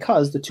stores,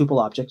 because the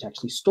tuple object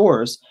actually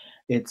stores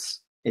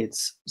its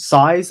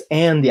size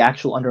and the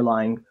actual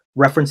underlying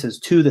references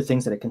to the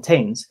things that it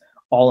contains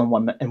all in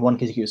one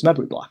contiguous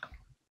memory block.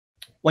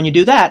 When you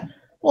do that,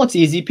 well, it's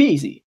easy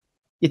peasy.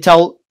 You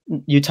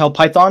tell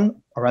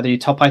Python, or rather you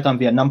tell Python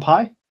via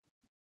NumPy,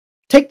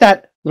 take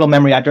that little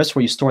memory address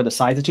where you store the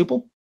size of the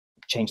tuple,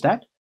 change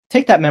that.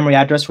 Take that memory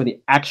address where the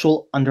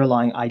actual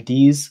underlying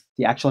IDs,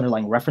 the actual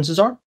underlying references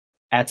are,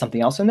 add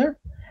something else in there.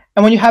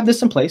 And when you have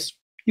this in place,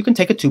 you can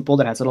take a tuple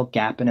that has a little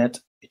gap in it.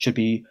 It should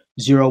be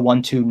 0,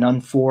 1, 2,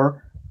 none,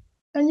 4,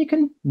 and you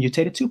can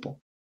mutate a tuple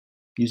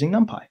using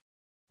NumPy.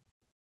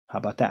 How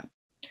about that?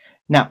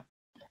 Now,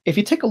 if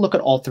you take a look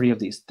at all three of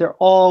these, they're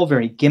all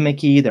very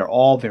gimmicky, they're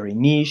all very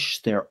niche,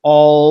 they're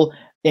all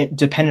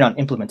dependent on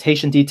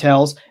implementation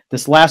details.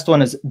 This last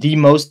one is the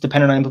most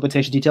dependent on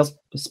implementation details,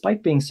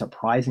 despite being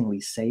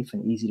surprisingly safe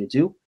and easy to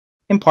do,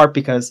 in part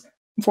because,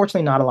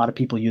 unfortunately, not a lot of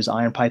people use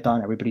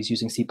IronPython, everybody's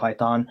using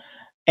CPython,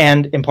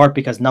 and in part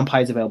because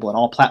NumPy is available on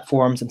all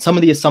platforms, and some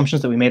of the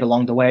assumptions that we made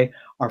along the way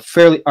are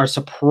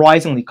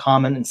surprisingly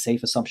common and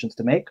safe assumptions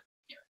to make.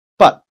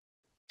 But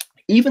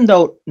even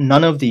though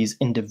none of these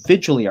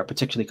individually are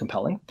particularly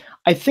compelling,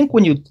 I think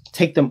when you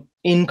take them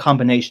in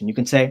combination, you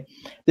can say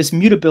this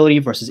mutability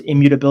versus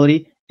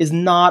immutability is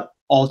not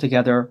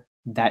altogether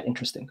that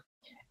interesting.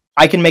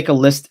 I can make a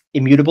list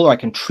immutable, or I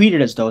can treat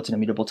it as though it's an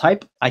immutable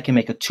type. I can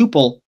make a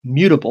tuple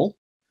mutable,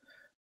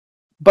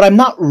 but I'm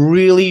not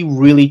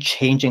really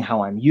changing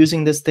how I'm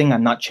using this thing.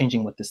 I'm not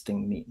changing what this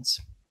thing means.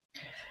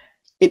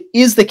 it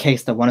is the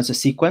case that one is a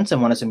sequence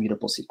and one is a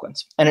mutable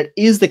sequence. And it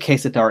is the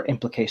case that there are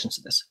implications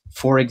to this.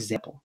 For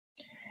example,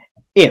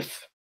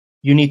 if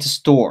you need to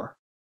store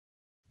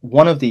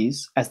one of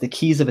these as the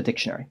keys of a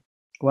dictionary,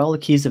 well, the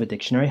keys of a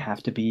dictionary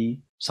have to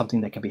be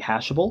something that can be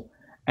hashable,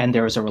 and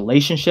there is a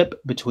relationship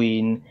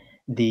between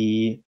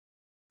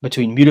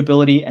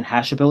mutability and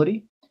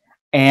hashability.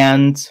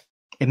 And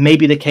it may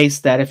be the case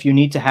that if you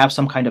need to have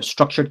some kind of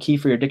structured key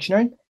for your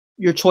dictionary,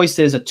 your choice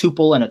is a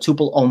tuple and a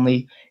tuple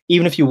only.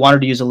 Even if you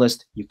wanted to use a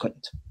list, you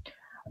couldn't.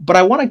 But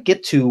I want to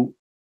get to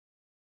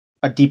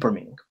a deeper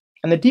meaning.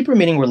 And the deeper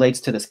meaning relates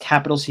to this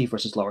capital C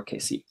versus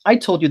lowercase c. I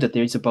told you that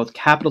these are both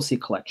capital C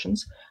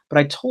collections, but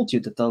I told you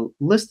that the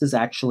list is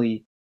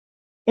actually,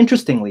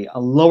 interestingly, a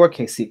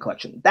lowercase c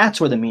collection. That's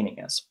where the meaning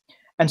is.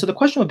 And so the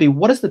question would be,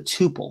 what is the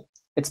tuple?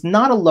 It's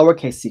not a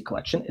lowercase c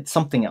collection. It's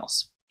something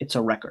else. It's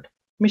a record.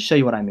 Let me show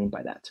you what I mean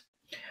by that.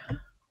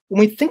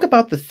 When we think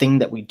about the thing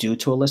that we do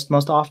to a list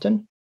most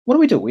often,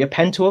 what do? We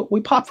append to it,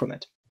 we pop from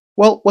it.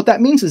 Well, what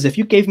that means is if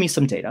you gave me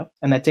some data,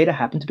 and that data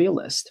happened to be a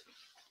list,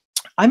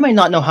 I might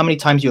not know how many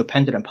times you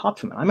appended and popped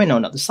from it. I might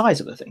not know the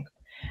size of the thing.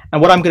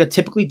 And what I'm going to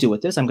typically do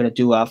with this, I'm going to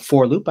do a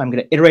for loop. I'm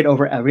going to iterate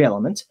over every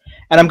element,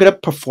 and I'm going to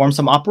perform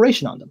some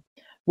operation on them.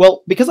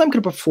 Well, because I'm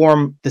going to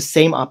perform the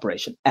same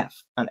operation,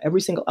 f, on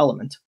every single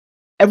element,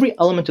 every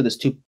element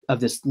of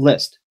this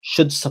list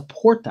should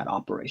support that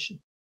operation.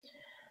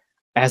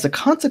 As a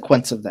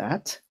consequence of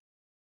that,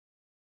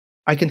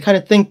 I can kind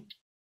of think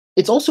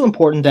it's also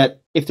important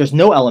that if there's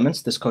no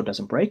elements, this code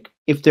doesn't break.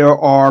 If there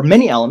are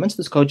many elements,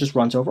 this code just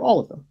runs over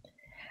all of them.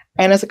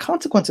 And as a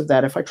consequence of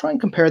that, if I try and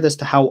compare this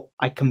to how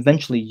I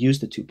conventionally use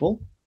the tuple,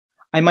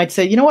 I might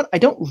say, you know what, I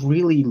don't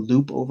really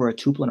loop over a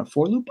tuple in a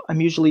for loop. I'm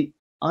usually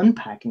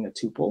unpacking a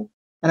tuple,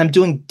 and I'm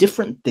doing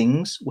different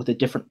things with the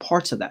different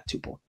parts of that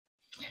tuple.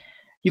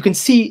 You can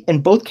see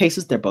in both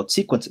cases, they're both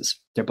sequences.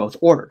 They're both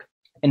ordered.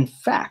 In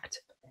fact,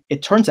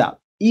 it turns out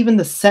even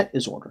the set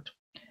is ordered.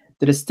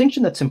 The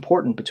distinction that's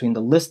important between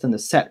the list and the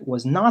set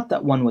was not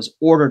that one was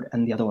ordered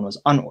and the other one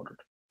was unordered.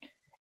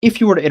 If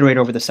you were to iterate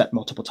over the set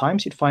multiple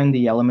times, you'd find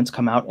the elements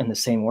come out in the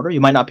same order. You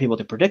might not be able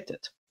to predict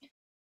it.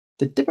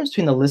 The difference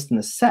between the list and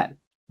the set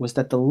was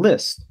that the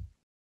list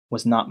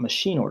was not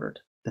machine ordered.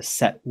 The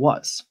set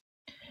was.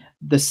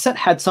 The set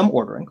had some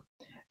ordering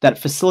that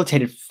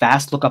facilitated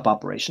fast lookup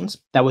operations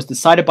that was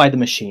decided by the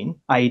machine,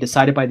 i.e.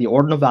 decided by the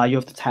ordinal value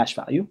of the hash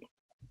value,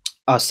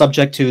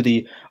 subject to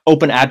the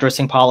open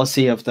addressing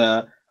policy of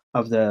the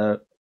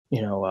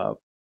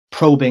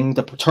probing,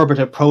 the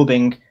perturbative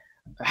probing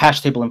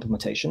hash table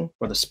implementation,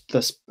 or the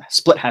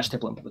split hash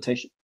table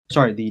implementation.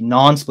 Sorry, the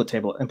non-split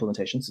table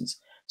implementation, since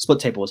split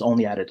table was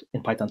only added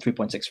in Python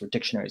 3.6 for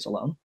dictionaries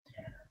alone.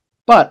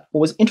 But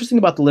what was interesting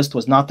about the list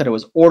was not that it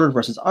was ordered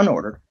versus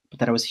unordered, but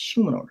that it was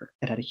human ordered.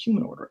 It had a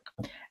human ordering.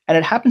 And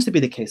it happens to be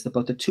the case that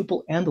both the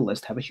tuple and the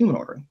list have a human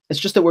ordering. It's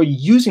just that we're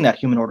using that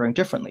human ordering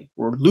differently.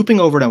 We're looping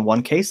over it in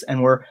one case,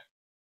 and we're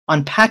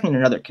unpacking in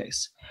another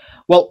case.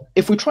 Well,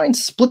 if we try and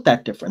split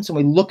that difference and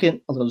we look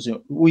in a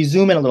little we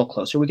zoom in a little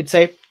closer, we could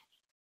say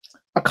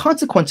a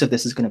consequence of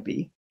this is going to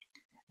be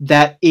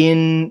that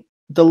in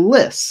the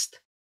list,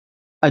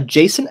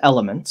 adjacent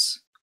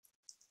elements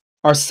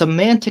are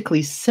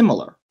semantically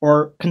similar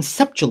or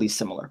conceptually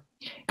similar.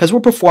 Because we're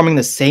performing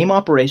the same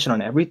operation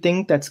on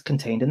everything that's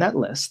contained in that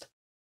list,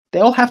 they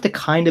all have to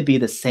kind of be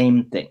the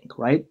same thing,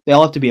 right? They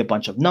all have to be a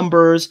bunch of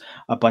numbers,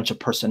 a bunch of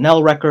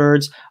personnel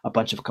records, a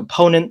bunch of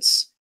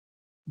components.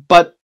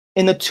 But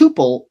in the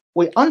tuple,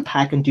 we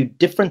unpack and do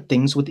different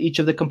things with each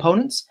of the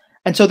components.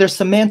 And so they're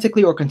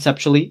semantically or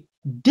conceptually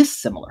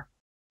dissimilar.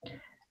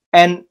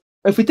 And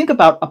if we think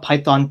about a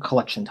Python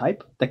collection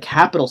type, the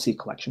capital C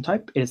collection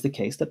type, it is the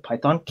case that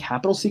Python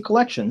capital C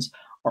collections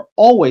are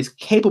always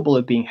capable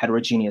of being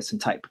heterogeneous in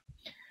type.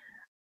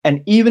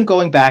 And even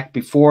going back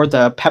before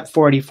the PEP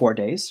 484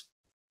 days,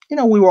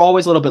 we were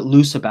always a little bit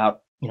loose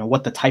about,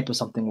 what the type of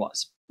something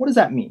was. What does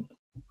that mean?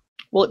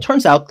 Well, it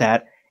turns out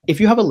that if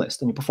you have a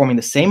list and you're performing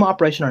the same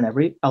operation on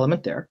every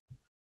element there,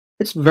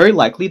 it's very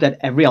likely that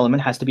every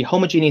element has to be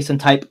homogeneous in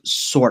type,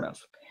 sort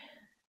of.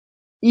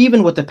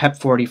 Even with the PEP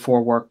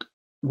 484 work,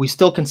 we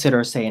still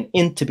consider, say, an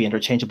int to be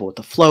interchangeable with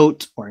a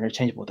float, or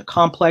interchangeable with a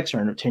complex,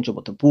 or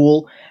interchangeable with a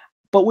bool.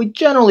 But we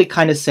generally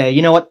kind of say,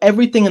 you know what,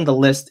 everything in the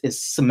list is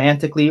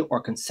semantically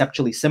or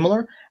conceptually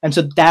similar. And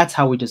so that's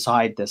how we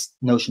decide this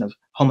notion of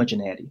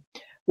homogeneity.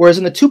 Whereas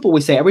in the tuple,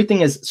 we say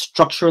everything is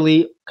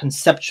structurally,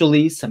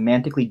 conceptually,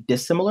 semantically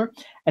dissimilar.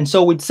 And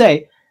so we'd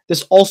say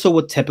this also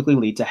would typically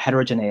lead to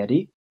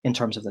heterogeneity in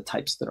terms of the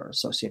types that are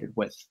associated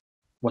with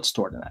what's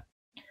stored in that.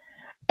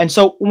 And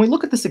so when we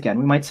look at this again,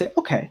 we might say,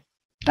 okay,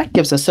 that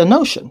gives us a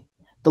notion.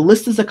 The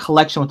list is a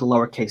collection with the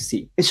lowercase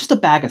c. It's just a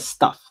bag of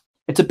stuff.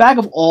 It's a bag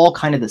of all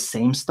kind of the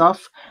same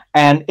stuff.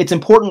 And it's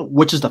important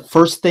which is the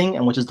first thing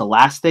and which is the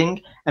last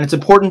thing. And it's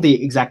important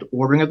the exact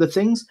ordering of the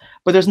things.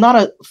 But there's not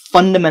a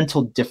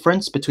fundamental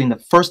difference between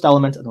the first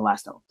element and the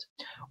last element.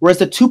 Whereas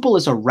the tuple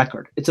is a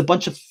record. It's a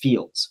bunch of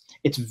fields.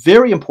 It's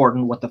very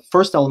important what the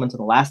first element and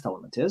the last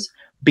element is,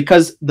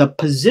 because the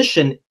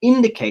position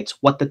indicates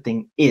what the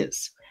thing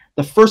is.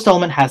 The first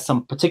element has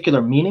some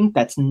particular meaning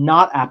that's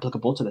not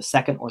applicable to the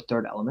second or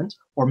third element,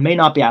 or may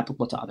not be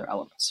applicable to other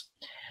elements.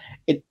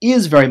 It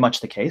is very much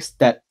the case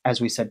that,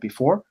 as we said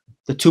before,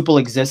 the tuple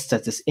exists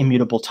as this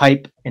immutable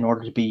type in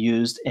order to be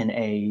used in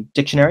a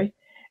dictionary.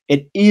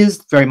 It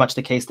is very much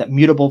the case that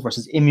mutable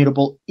versus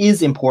immutable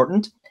is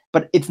important,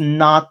 but it's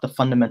not the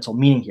fundamental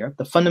meaning here.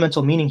 The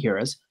fundamental meaning here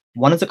is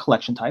one is a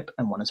collection type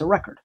and one is a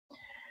record.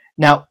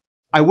 Now,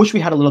 I wish we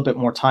had a little bit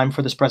more time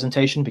for this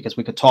presentation because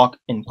we could talk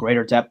in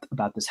greater depth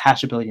about this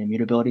hashability and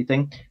mutability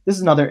thing. This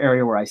is another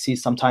area where I see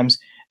sometimes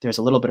there's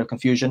a little bit of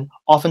confusion.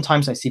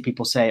 Oftentimes I see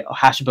people say, oh,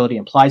 hashability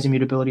implies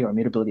immutability or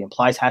immutability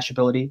implies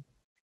hashability.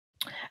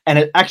 And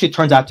it actually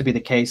turns out to be the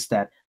case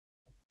that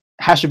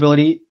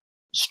hashability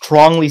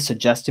strongly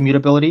suggests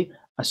immutability,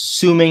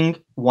 assuming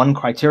one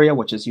criteria,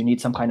 which is you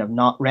need some kind of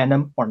not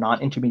random or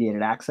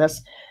non-intermediated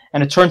access.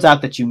 And it turns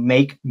out that you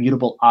make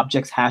mutable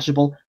objects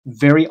hashable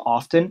very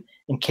often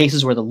in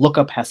cases where the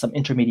lookup has some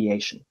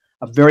intermediation.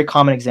 A very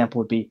common example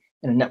would be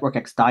in a network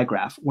X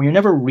digraph, where you're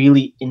never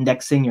really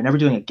indexing, you're never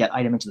doing a get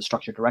item into the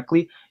structure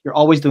directly. You're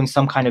always doing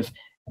some kind of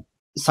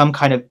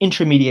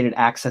intermediated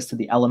access to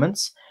the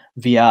elements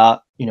via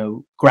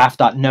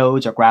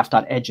graph.nodes or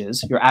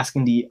graph.edges. You're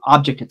asking the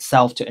object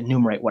itself to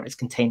enumerate what is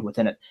contained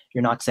within it.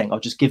 You're not saying, oh,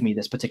 just give me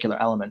this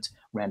particular element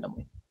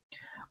randomly.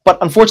 But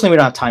unfortunately, we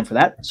don't have time for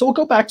that. So we'll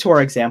go back to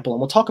our example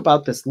and we'll talk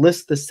about this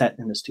list, this set,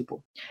 and this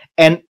tuple.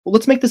 And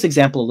let's make this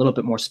example a little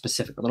bit more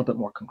specific, a little bit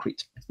more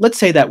concrete. Let's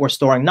say that we're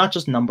storing not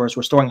just numbers,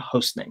 we're storing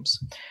host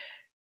names.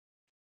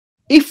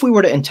 If we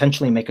were to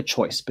intentionally make a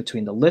choice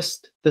between the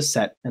list, the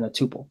set, and a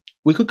tuple,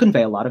 we could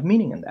convey a lot of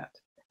meaning in that.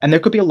 And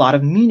there could be a lot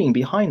of meaning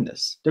behind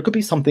this. There could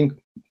be something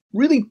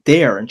really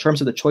there in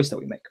terms of the choice that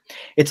we make.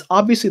 It's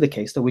obviously the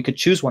case that we could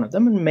choose one of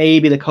them, and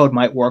maybe the code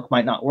might work,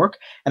 might not work,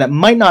 and it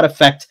might not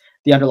affect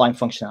the underlying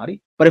functionality.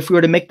 But if we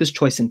were to make this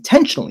choice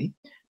intentionally,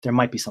 there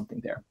might be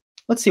something there.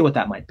 Let's see what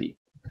that might be.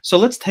 So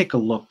let's take a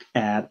look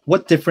at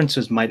what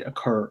differences might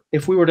occur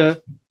if we were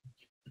to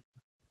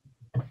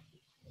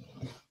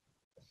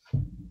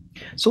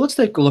let's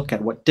take a look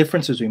at what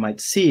differences we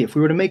might see if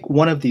we were to make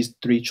one of these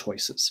three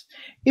choices.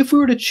 If we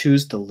were to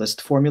choose the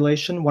list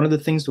formulation, one of the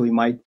things that we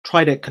might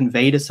try to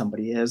convey to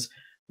somebody is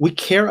we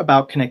care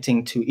about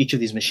connecting to each of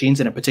these machines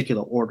in a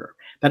particular order.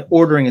 That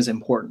ordering is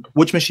important.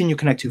 Which machine you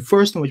connect to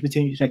first and which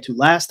machine you connect to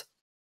last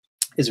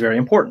is very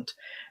important.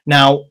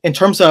 Now, in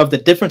terms of the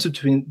difference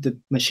between the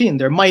machine,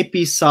 there might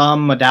be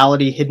some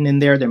modality hidden in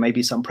there. There may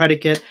be some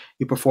predicate.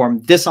 You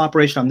perform this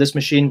operation on this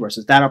machine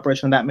versus that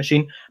operation on that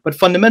machine. But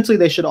fundamentally,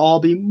 they should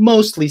all be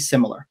mostly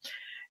similar.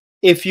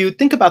 If you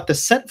think about the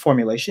set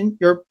formulation,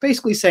 you're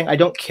basically saying, I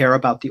don't care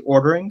about the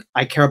ordering.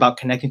 I care about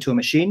connecting to a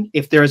machine.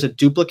 If there is a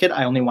duplicate,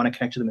 I only want to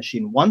connect to the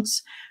machine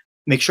once.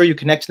 Make sure you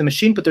connect to the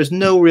machine, but there's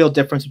no real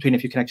difference between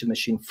if you connect to the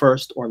machine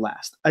first or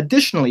last.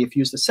 Additionally, if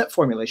you use the set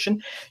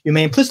formulation, you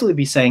may implicitly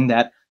be saying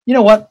that, you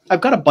know what,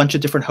 I've got a bunch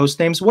of different host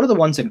names. What are the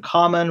ones in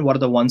common? What are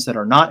the ones that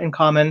are not in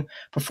common?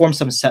 Perform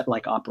some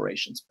set-like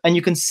operations. And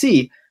you can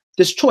see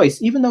this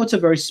choice, even though it's a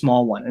very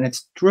small one and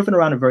it's driven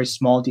around a very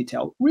small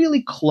detail,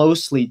 really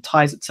closely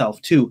ties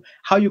itself to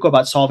how you go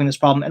about solving this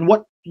problem and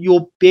what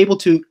you'll be able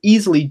to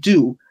easily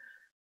do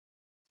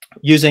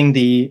using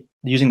the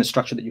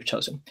structure that you've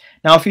chosen.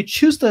 Now, if you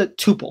choose the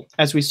tuple,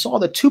 as we saw,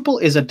 the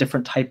tuple is a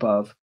different type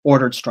of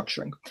ordered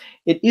structuring.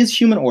 It is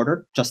human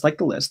ordered, just like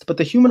the list, but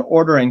the human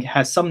ordering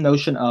has some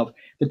notion of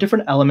the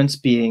different elements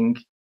being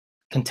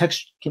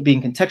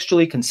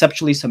contextually,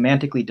 conceptually,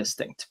 semantically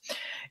distinct.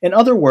 In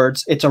other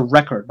words, it's a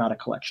record, not a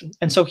collection.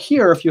 And so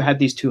here, if you had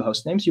these two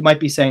host names, you might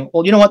be saying,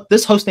 well, you know what?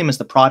 This host name is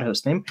the prod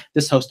host name.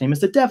 This host name is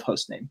the dev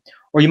host name.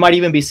 Or you might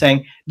even be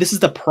saying, this is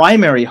the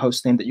primary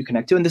host name that you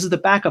connect to, and this is the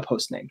backup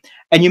host name.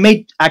 And you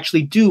may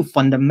actually do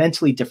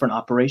fundamentally different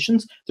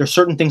operations. There are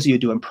certain things that you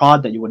do in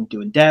prod that you wouldn't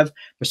do in dev.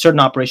 There's certain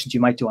operations you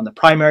might do on the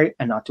primary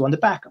and not do on the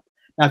backup.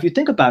 Now, if you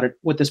think about it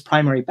with this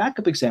primary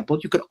backup example,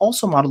 you could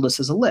also model this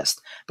as a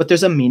list, but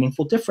there's a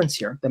meaningful difference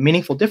here. The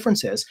meaningful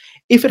difference is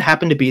if it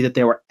happened to be that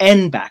there were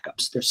n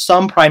backups, there's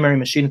some primary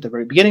machine at the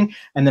very beginning,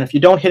 and then if you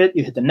don't hit it,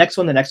 you hit the next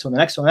one, the next one, the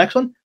next one, the next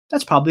one,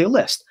 that's probably a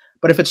list.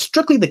 But if it's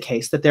strictly the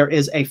case that there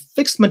is a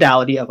fixed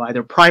modality of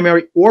either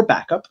primary or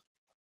backup,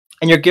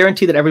 and you're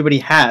guaranteed that everybody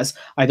has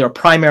either a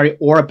primary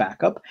or a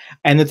backup,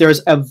 and that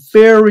there's a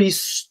very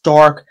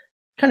stark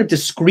kind of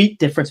discrete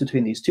difference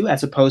between these two,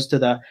 as opposed to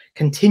the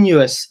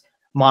continuous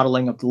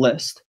modeling of the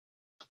list,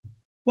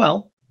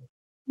 well,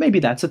 maybe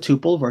that's a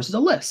tuple versus a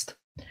list.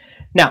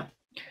 Now,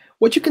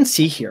 what you can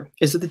see here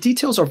is that the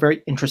details are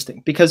very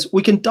interesting because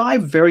we can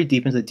dive very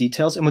deep into the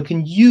details and we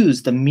can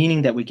use the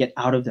meaning that we get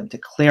out of them to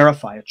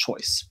clarify a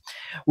choice.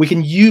 We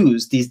can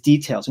use these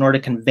details in order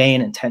to convey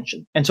an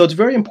intention. And so it's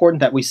very important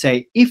that we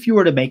say, if you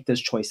were to make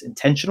this choice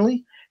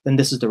intentionally, then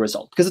this is the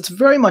result. Because it's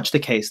very much the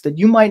case that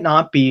you might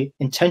not be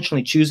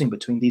intentionally choosing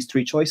between these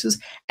three choices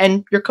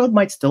and your code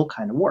might still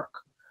kind of work.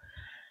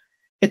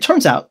 It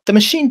turns out the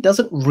machine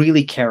doesn't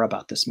really care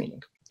about this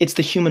meaning. It's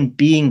the human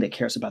being that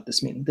cares about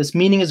this meaning. This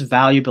meaning is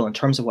valuable in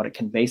terms of what it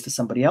conveys to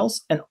somebody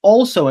else, and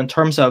also in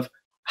terms of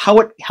how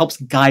it helps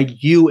guide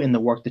you in the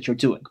work that you're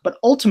doing. But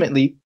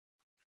ultimately,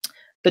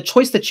 the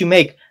choice that you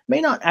make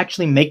may not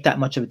actually make that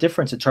much of a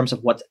difference in terms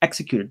of what's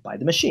executed by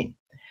the machine.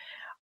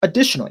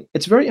 Additionally,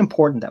 it's very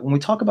important that when we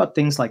talk about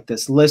things like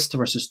this list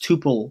versus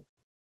tuple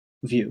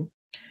view,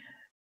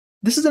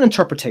 this is an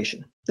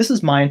interpretation. This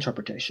is my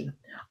interpretation.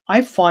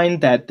 I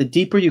find that the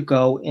deeper you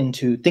go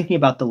into thinking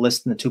about the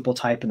list and the tuple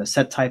type and the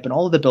set type and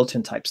all of the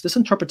built-in types, this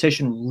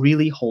interpretation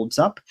really holds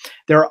up.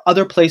 There are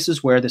other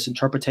places where this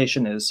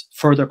interpretation is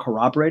further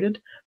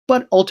corroborated,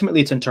 but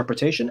ultimately it's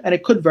interpretation, and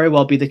it could very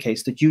well be the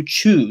case that you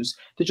choose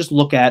to just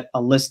look at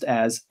a list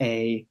as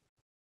a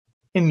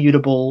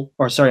mutable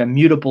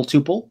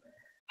tuple.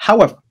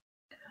 However,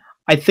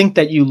 I think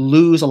that you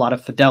lose a lot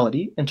of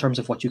fidelity in terms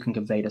of what you can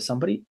convey to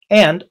somebody,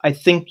 and I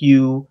think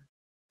you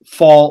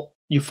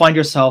find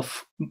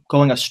yourself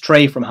going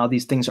astray from how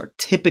these things are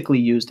typically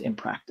used in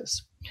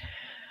practice.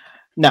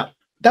 Now,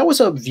 that was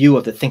a view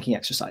of the thinking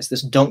exercise,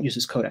 this don't use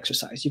this code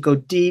exercise. You go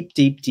deep,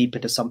 deep, deep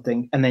into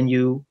something, and then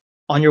you,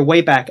 on your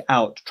way back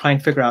out, try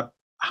and figure out,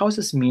 how is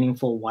this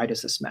meaningful? Why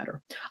does this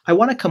matter? I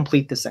want to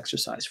complete this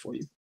exercise for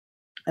you.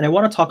 And I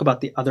want to talk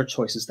about the other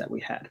choices that we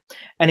had.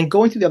 And in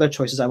going through the other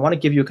choices, I want to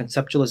give you a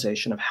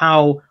conceptualization of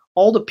how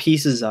all the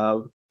pieces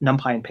of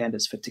NumPy and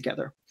Pandas fit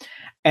together.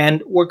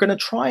 And we're going to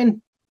try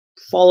and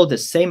follow the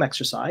same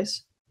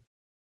exercise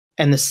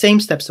and the same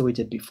steps that we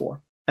did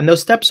before. And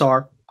those steps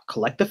are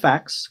collect the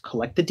facts,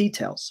 collect the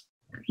details,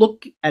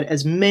 look at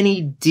as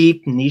many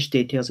deep niche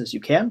details as you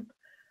can,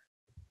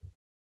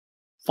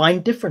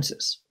 find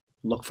differences,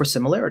 look for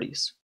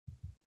similarities.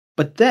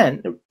 But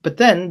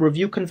then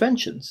review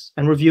conventions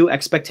and review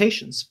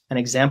expectations. An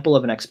example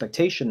of an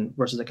expectation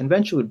versus a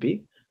convention would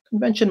be,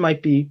 convention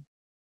might be,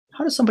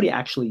 how does somebody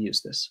actually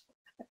use this?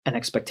 An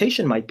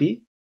expectation might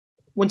be,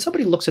 when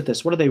somebody looks at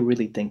this, what are they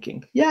really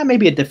thinking? Yeah,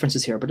 maybe a difference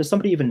is here, but does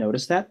somebody even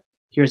notice that?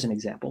 Here's an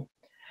example.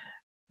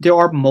 There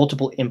are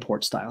multiple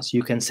import styles.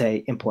 You can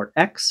say import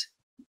X.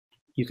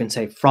 You can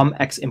say from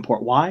X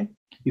import Y.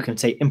 You can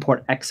say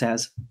import X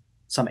as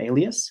some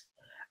alias.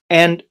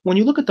 And when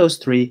you look at those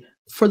three,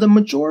 for the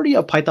majority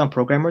of Python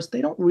programmers,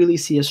 they don't really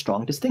see a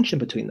strong distinction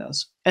between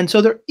those. And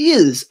so there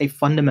is a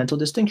fundamental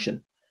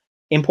distinction.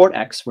 Import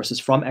X versus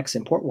from X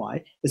import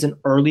Y is an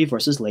early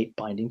versus late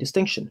binding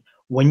distinction.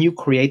 When you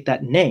create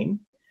that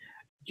name,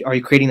 are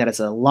you creating that as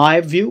a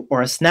live view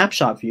or a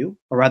snapshot view?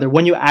 Or rather,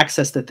 when you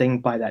access the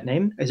thing by that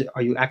name,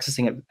 are you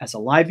accessing it as a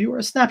live view or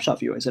a snapshot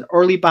view? Is it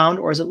early bound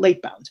or is it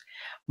late bound?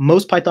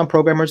 Most Python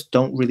programmers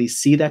don't really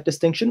see that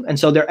distinction. And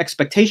so their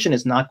expectation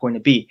is not going to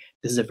be,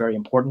 this is a very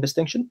important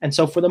distinction. And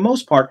so for the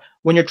most part,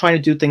 when you're trying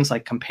to do things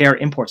like compare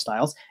import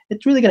styles,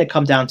 it's really going to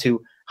come down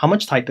to how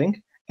much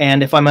typing.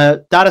 And if I'm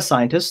a data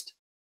scientist,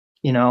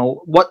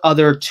 what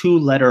other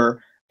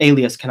two-letter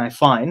alias can I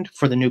find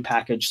for the new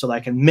package so that I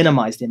can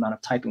minimize the amount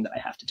of typing that I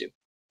have to do?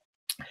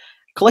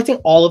 Collecting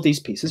all of these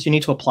pieces, you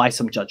need to apply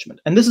some judgment.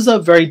 And this is a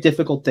very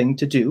difficult thing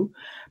to do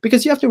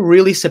because you have to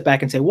really sit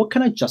back and say, what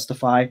can I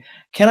justify?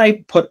 Can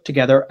I put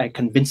together a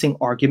convincing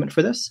argument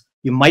for this?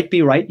 You might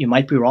be right, you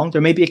might be wrong.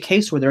 There may be a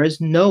case where there is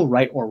no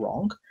right or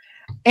wrong.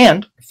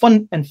 And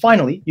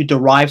finally, you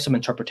derive some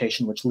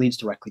interpretation which leads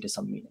directly to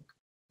some meaning.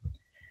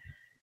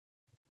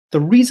 The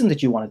reason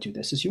that you want to do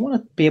this is you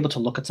want to be able to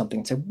look at something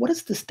and say, what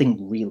does this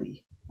thing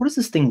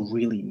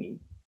really mean?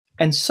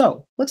 And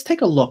so let's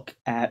take a look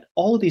at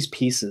all of these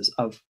pieces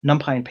of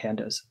NumPy and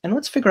Pandas, and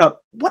let's figure out,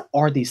 what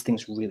are these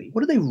things really?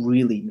 What do they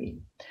really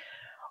mean?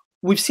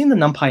 We've seen the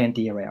NumPy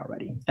ND array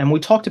already, and we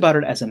talked about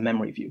it as a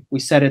memory view. We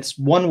said it's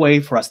one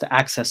way for us to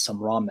access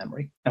some raw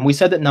memory. And we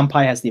said that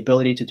NumPy has the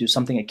ability to do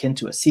something akin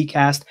to a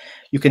CCast.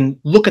 You can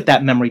look at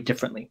that memory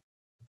differently.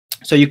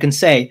 So you can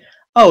say,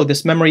 oh,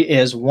 this memory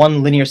is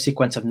one linear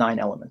sequence of 9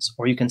 elements.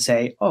 Or you can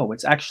say, oh,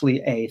 it's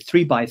actually a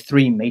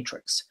 3x3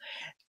 matrix.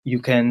 You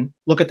can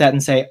look at that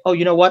and say, oh,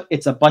 you know what?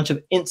 It's a bunch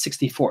of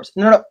int64s.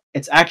 No,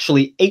 it's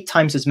actually 8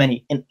 times as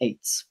many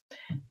int8s.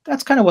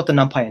 That's kind of what the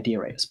NumPy ND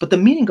array is. But the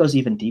meaning goes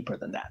even deeper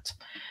than that.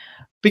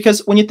 Because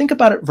when you think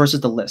about it versus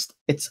the list,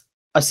 it's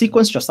a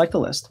sequence just like the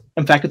list.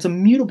 In fact, it's a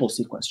mutable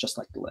sequence just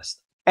like the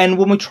list. And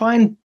when we try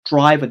and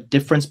drive a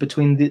difference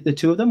between the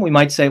two of them, we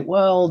might say,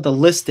 well, the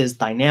list is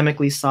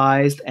dynamically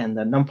sized and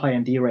the NumPy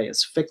ND array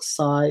is fixed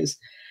size.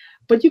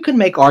 But you can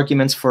make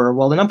arguments for,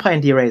 well, the NumPy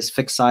ND array is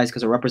fixed size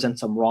because it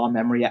represents some raw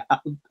memory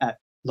at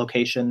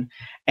location,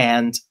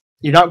 and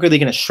you're not really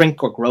going to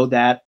shrink or grow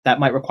that. That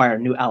might require a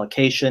new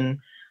allocation.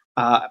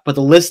 But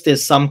the list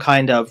is some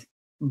kind of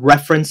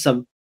reference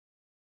of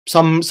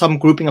some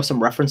grouping of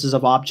some references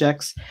of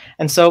objects.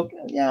 And so,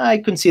 yeah, I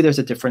can see there's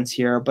a difference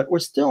here, but we're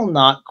still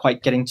not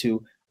quite getting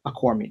to a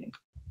core meaning.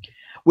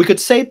 We could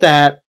say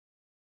that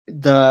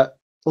the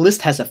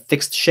list has a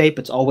fixed shape.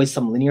 It's always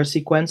some linear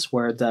sequence,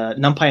 where the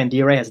NumPy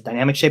ND array has a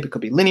dynamic shape. It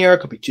could be linear, it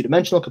could be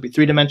 2-dimensional, it could be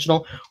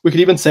 3-dimensional. We could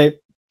even say,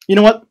 you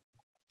know what?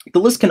 The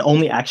list can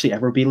only actually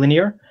ever be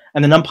linear,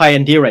 and the NumPy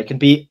ND array can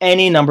be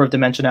any number of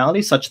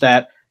dimensionality such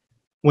that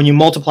when you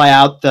multiply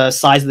out the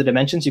size of the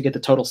dimensions, you get the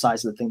total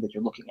size of the thing that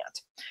you're looking at.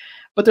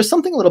 But there's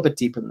something a little bit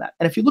deeper than that.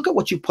 And if you look at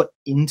what you put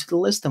into the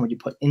list and what you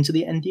put into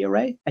the ND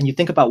array, and you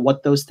think about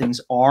what those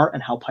things are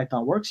and how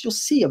Python works, you'll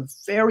see a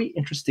very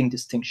interesting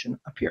distinction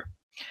appear.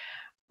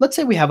 let's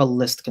say we have a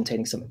list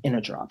containing some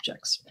integer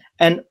objects.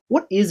 And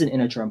what is an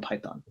integer in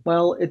Python?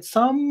 Well, it's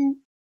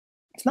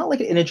not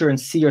like an integer in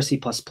C or C++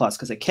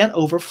 because it can't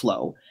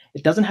overflow.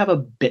 It doesn't have a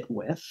bit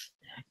width.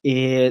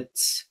 It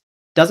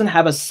doesn't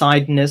have a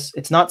signedness.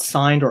 It's not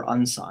signed or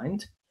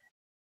unsigned.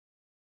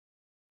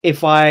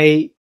 If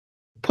I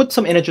put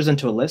some integers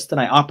into a list and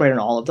I operate on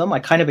all of them, I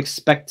kind of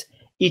expect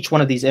each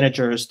one of these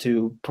integers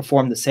to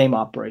perform the same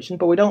operation,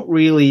 but I don't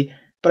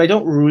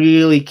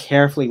really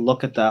carefully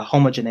look at the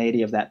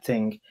homogeneity of that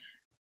thing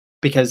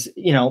because,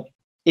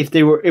 if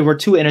it were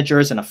two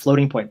integers and a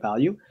floating point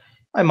value,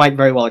 I might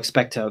very well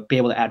expect to be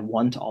able to add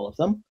 1 to all of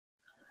them.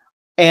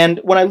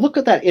 And when I look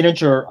at that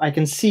integer, I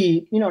can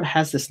see, it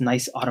has this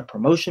nice auto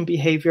promotion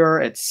behavior.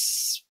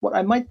 It's what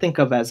I might think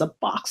of as a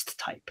boxed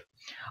type.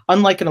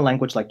 Unlike in a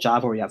language like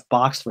Java where you have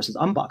boxed versus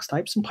unboxed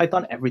types, in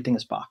Python, everything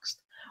is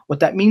boxed. What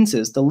that means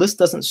is the list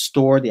doesn't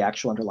store the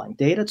actual underlying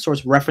data, it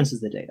stores references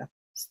to the data.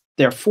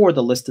 Therefore,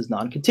 the list is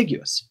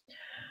non-contiguous.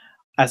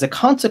 As a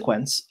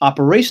consequence,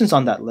 operations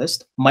on that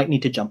list might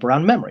need to jump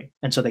around memory,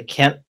 and so they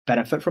can't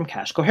benefit from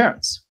cache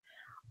coherence.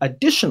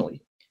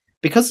 Additionally,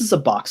 because it's a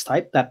box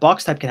type, that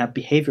box type can have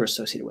behavior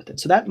associated with it.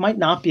 So that might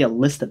not be a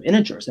list of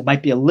integers. It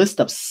might be a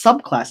list of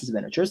subclasses of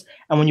integers.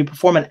 And when you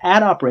perform an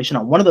add operation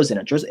on one of those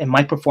integers, it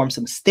might perform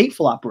some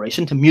stateful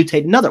operation to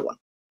mutate another one.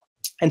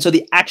 And so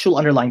the actual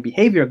underlying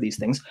behavior of these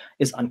things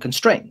is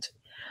unconstrained.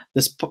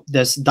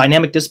 This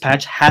dynamic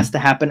dispatch has to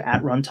happen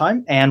at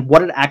runtime. And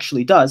what it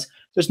actually does,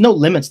 there's no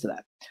limits to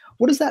that.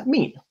 What does that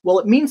mean? Well,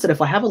 it means that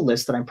if I have a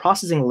list and I'm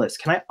processing a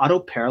list, can I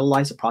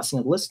auto-parallelize the processing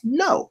of the list?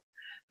 No.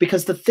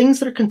 Because the things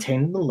that are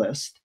contained in the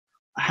list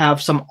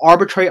have some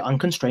arbitrary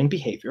unconstrained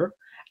behavior.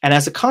 And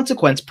as a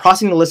consequence,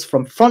 processing the list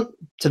from front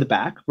to the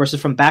back versus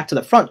from back to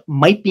the front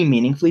might be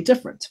meaningfully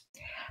different.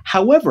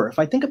 However, if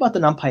I think about the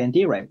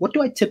NumPy-ND array, what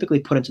do I typically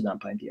put into the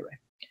NumPy-ND array?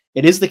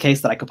 It is the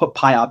case that I could put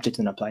PyObject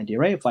in the NumPy-ND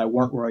array if I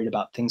weren't worried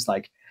about things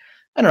like,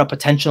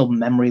 potential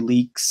memory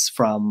leaks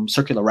from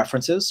circular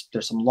references.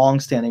 There's some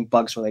long-standing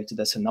bugs related to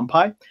this in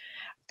NumPy.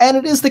 And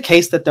it is the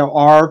case that there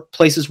are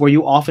places where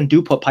you often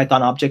do put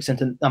Python objects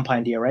into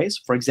NumPy-ND arrays.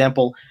 For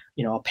example,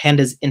 a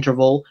pandas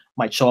interval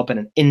might show up in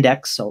an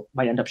index, so it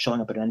might end up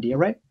showing up in an ND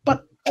array.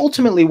 But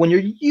ultimately, when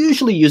you're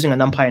usually using a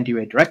NumPy-ND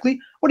array directly,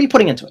 what are you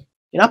putting into it?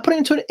 You're not putting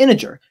into an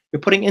integer.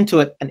 You're putting into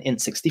it an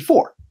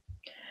int64.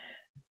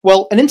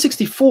 Well, an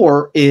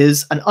int64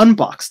 is an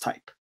unboxed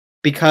type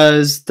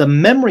because the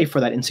memory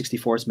for that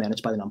int64 is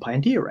managed by the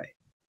NumPy-ND array.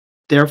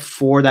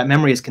 Therefore, that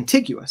memory is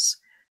contiguous.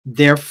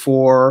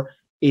 Therefore,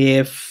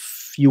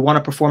 if you want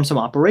to perform some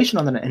operation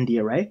on an ND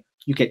array,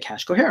 you get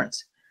cache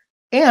coherence.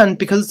 And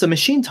because it's a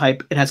machine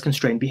type, it has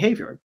constrained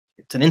behavior.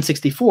 It's an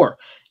int64.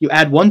 You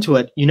add 1 to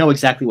it, you know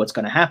exactly what's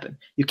going to happen.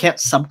 You can't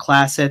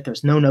subclass it.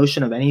 There's no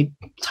notion of any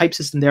type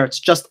system there. It's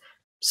just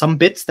some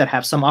bits that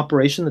have some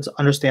operation that's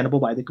understandable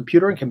by the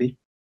computer and can be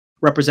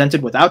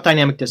represented without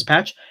dynamic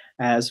dispatch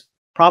as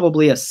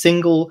probably a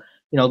single,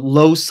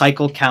 low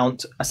cycle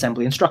count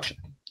assembly instruction.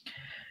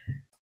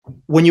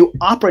 When you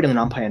operate in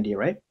the NumPy-ND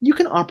array, you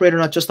can operate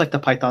on it just like the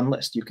Python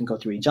list. You can go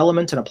through each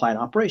element and apply an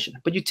operation,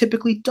 but you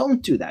typically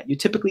don't do that. You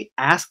typically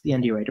ask the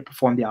ND array to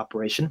perform the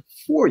operation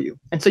for you.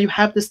 And so you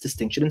have this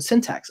distinction in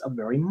syntax, a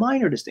very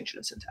minor distinction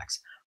in syntax.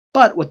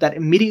 But what that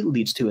immediately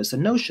leads to is the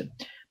notion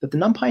that the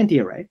NumPy-ND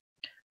array,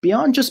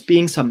 beyond just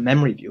being some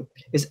memory view,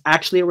 is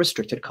actually a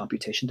restricted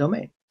computation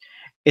domain.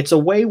 It's a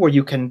way where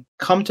you can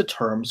come to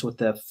terms with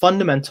the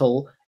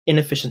fundamental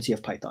inefficiency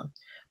of Python.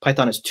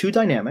 Python is too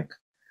dynamic,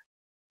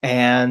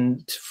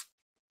 and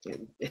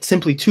it's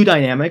simply too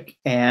dynamic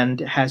and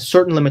has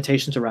certain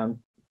limitations around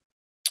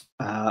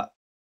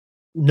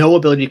no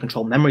ability to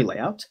control memory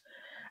layout.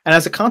 And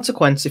as a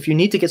consequence, if you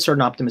need to get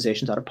certain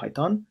optimizations out of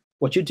Python,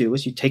 what you do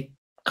is you take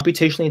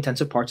computationally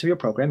intensive parts of your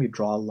program, you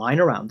draw a line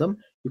around them,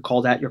 you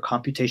call that your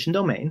computation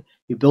domain,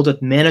 you build a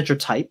manager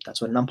type, that's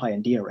what an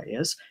NumPy-ND array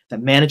is,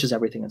 that manages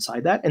everything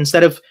inside that.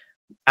 Instead of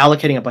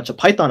allocating a bunch of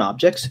Python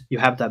objects, you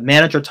have the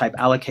manager type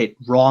allocate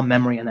raw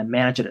memory and then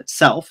manage it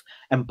itself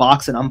and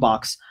box and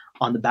unbox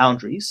on the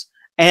boundaries.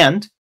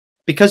 And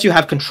because you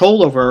have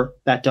control over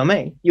that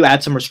domain, you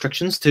add some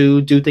restrictions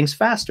to do things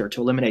faster,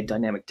 to eliminate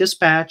dynamic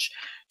dispatch,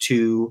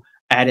 to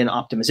add in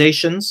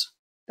optimizations.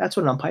 That's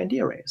what an NumPy-ND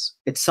array is.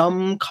 It's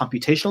some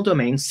computational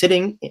domain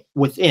sitting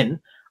within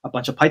a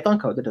bunch of Python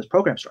code that does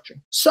program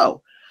structuring.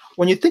 So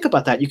when you think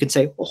about that, you can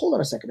say, well, hold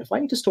on a second. If I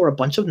need to store a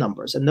bunch of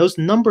numbers, and those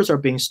numbers are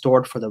being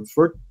stored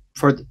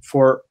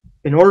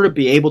in order to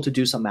be able to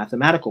do some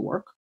mathematical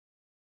work,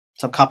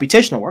 some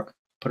computational work,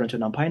 put into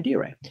an NumPy-ND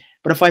array.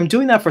 But if I'm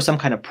doing that for some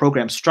kind of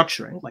program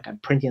structuring, like I'm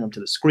printing them to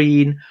the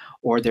screen,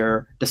 or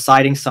they're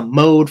deciding some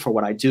mode for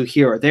what I do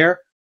here or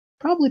there,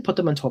 probably put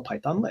them into a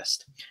Python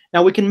list.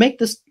 Now we can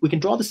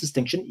draw this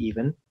distinction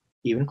even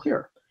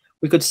clearer.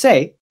 We could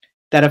say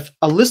that if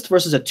a list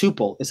versus a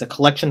tuple is a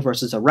collection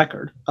versus a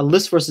record, a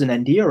list versus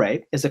an ND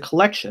array is a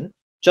collection,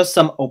 just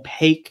some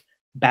opaque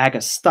bag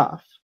of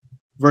stuff,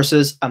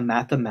 versus a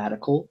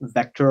mathematical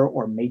vector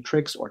or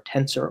matrix or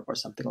tensor or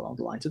something along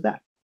the lines of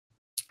that.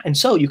 And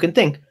so you can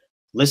think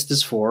list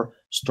is for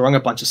storing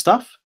a bunch of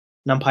stuff,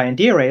 NumPy and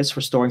D arrays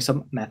for storing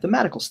some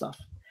mathematical stuff.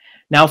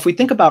 Now, if we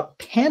think about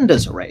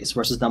pandas arrays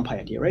versus NumPy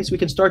and D arrays, we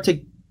can start to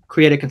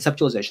create a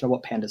conceptualization of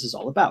what pandas is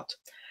all about.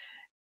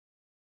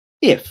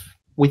 If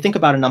we think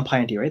about a NumPy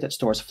and D array that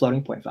stores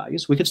floating point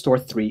values, we could store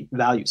 3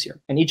 values here.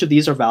 And each of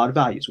these are valid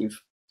values. We've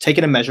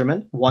taken a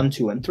measurement, 1,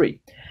 2, and 3.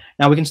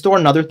 Now we can store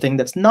another thing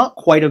that's not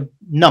quite a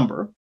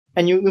number,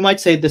 and we might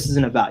say this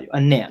isn't a value,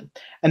 a nan.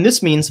 And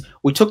this means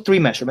we took 3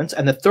 measurements,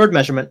 and the third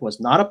measurement was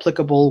not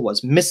applicable,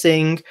 was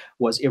missing,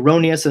 was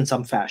erroneous in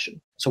some fashion.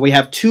 So we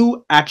have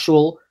 2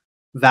 actual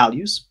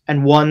values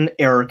and 1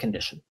 error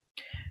condition.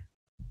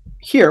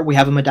 Here we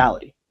have a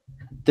modality.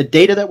 The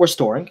data that we're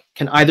storing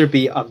can either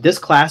be of this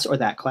class or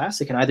that class.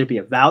 It can either be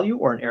a value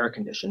or an error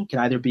condition. It can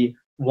either be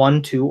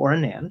 1, 2, or a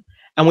nan.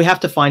 And we have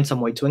to find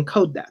some way to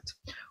encode that.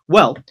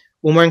 Well,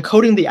 when we're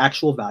encoding the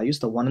actual values,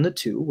 the 1 and the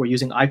 2, we're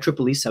using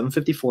IEEE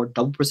 754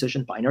 double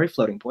precision binary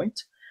floating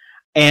point.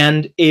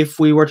 And if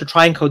we were to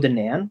try and code the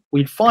nan,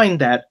 we'd find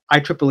that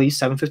IEEE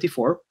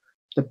 754,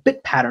 the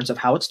bit patterns of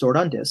how it's stored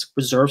on disk,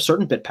 reserve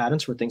certain bit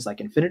patterns for things like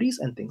infinities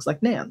and things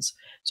like nans.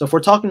 So if we're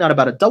talking not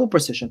about a double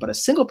precision, but a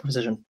single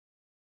precision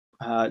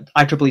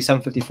IEEE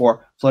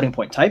 754 floating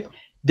point type,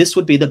 this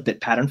would be the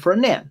bit pattern for a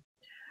nan.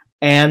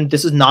 And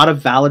this is not a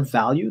valid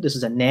value. This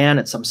is a nan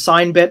at some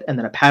sign bit, and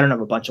then a pattern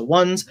of a bunch of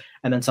 1s,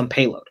 and then some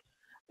payload.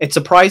 It's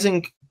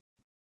surprising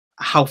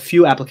how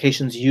few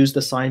applications use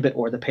the sign bit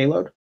or the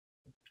payload.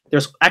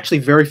 There's actually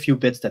very few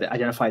bits that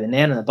identify the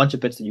nan and a bunch of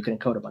bits that you can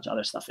encode a bunch of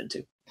other stuff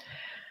into.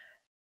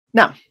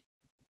 Now,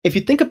 if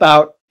you think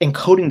about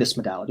encoding this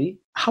modality,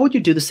 how would you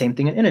do the same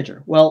thing in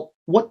integer? Well,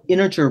 what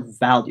integer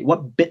value,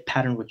 what bit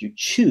pattern would you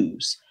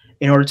choose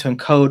in order to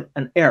encode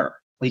an error?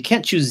 Well, you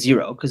can't choose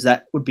 0 because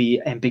that would be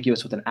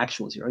ambiguous with an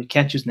actual 0. You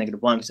can't choose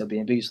 -1 because that would be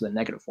ambiguous with a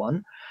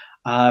 -1.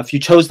 If you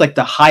chose like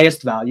the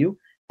highest value,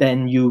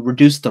 then you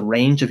reduce the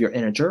range of your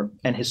integer.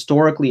 And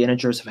historically,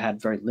 integers have had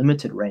very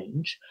limited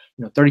range.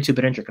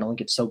 32-bit integer can only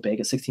get so big.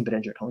 A 16-bit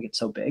integer can only get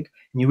so big.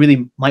 And you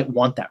really might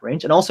want that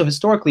range. And also,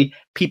 historically,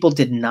 people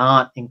did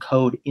not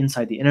encode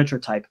inside the integer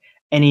type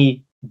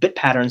any bit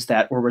patterns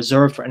that were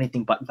reserved for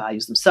anything but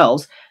values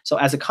themselves. So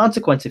as a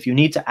consequence, if you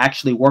need to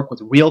actually work with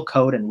real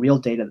code and real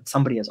data that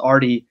somebody has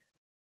already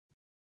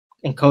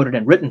encoded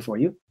and written for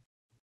you,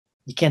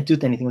 you can't do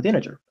anything with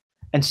integer.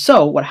 And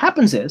so what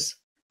happens is,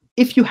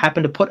 if you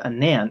happen to put a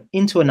nan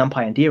into a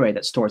NumPy and D array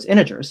that stores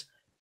integers,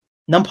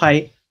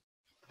 NumPy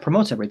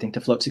promotes everything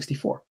to float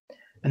 64.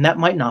 And that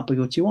might not be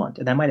what you want.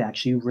 And that might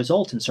actually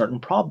result in certain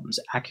problems,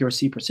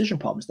 accuracy, precision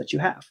problems that you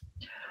have.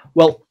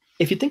 Well,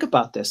 if you think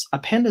about this, a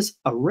pandas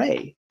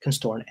array can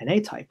store an NA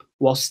type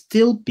while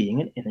still being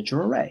an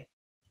integer array.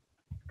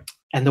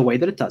 And the way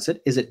that it does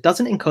it is it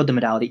doesn't encode the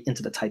modality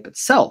into the type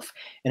itself.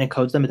 It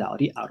encodes the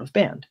modality out of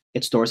band.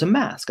 It stores a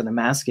mask, and the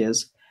mask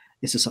is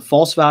this a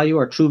false value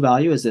or a true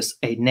value? Is this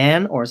a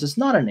nan or is this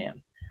not a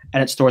nan?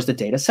 And it stores the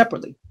data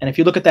separately. And if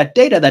you look at that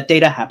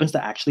data happens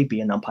to actually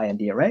be a NumPy and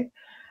D array.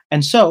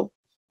 And so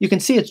you can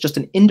see it's just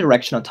an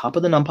indirection on top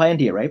of the NumPy and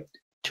D array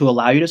to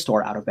allow you to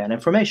store out-of-band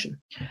information.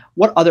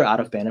 What other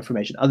out-of-band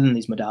information other than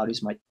these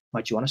modalities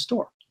might you want to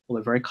store? Well,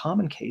 a very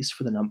common case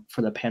for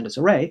the pandas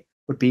array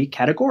would be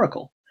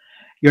categorical.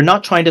 You're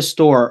not trying to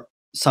store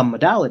some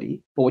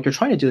modality, but what you're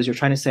trying to do is you're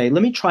trying to say,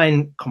 let me try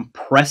and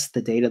compress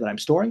the data that I'm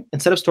storing.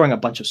 Instead of storing a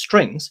bunch of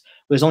strings,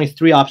 there's only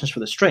 3 options for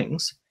the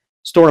strings,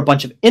 store a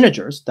bunch of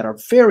integers that are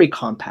very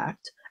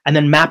compact, and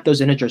then map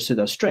those integers to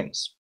those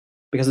strings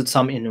because it's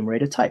some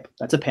enumerated type.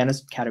 That's a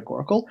pandas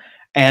categorical.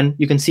 And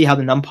you can see how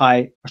the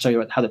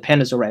how the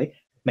pandas array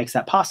makes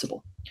that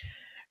possible.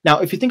 Now,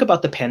 if you think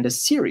about the pandas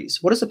series,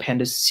 what does a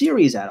pandas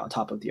series add on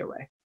top of the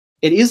array?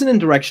 It is an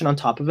indirection on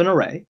top of an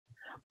array,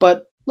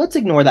 but let's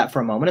ignore that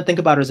for a moment and think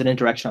about it as an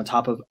indirection on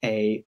top of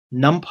a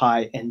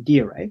NumPy and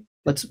D array.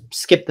 Let's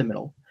skip the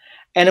middle.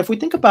 And if we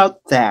think about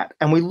that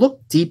and we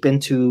look deep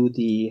into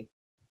the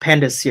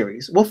pandas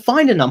series, we'll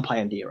find a NumPy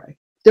and D array.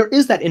 There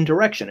is that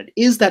indirection. It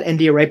is that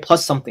ND array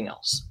plus something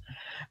else.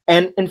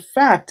 And in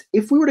fact,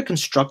 if we were to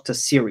construct a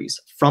series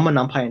from a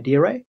NumPy and D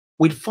array,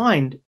 we'd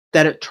find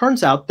that it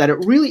turns out that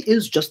it really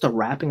is just a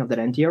wrapping of that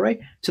ND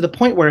array to the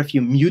point where if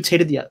you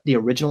mutated the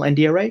original ND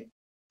array,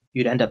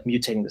 you'd end up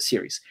mutating the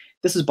series.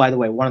 This is, by the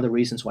way, one of the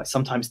reasons why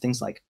sometimes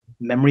things like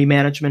memory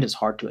management is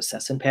hard to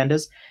assess in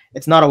pandas.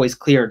 It's not always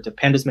clear, do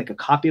pandas make a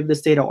copy of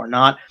this data or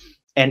not?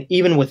 And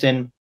even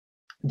within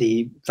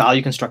the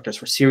value constructors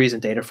for series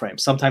and data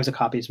frames, sometimes a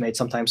copy is made,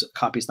 sometimes a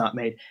copy is not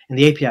made, and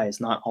the API is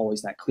not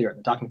always that clear.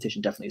 The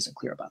documentation definitely isn't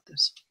clear about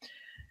this.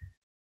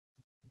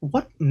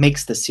 What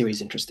makes the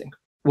series interesting?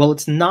 Well,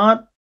 it's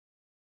not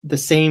the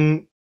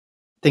same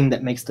thing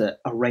that makes the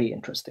array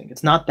interesting.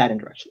 It's not that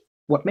indirection.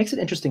 What makes it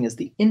interesting is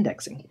the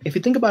indexing. If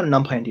you think about a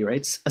NumPy and D array,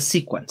 it's a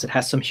sequence. It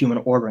has some human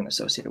ordering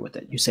associated with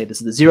it. You say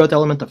this is the 0th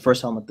element, the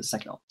first element, the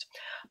second element.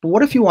 But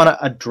what if you want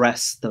to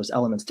address those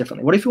elements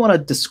differently? What if you want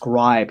to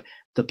describe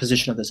the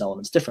position of those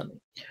elements differently?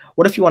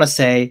 What if you want to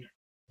say,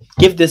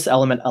 give this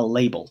element a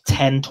label,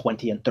 10,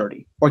 20, and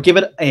 30, or give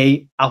it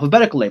a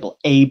alphabetical label,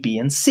 A, B,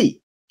 and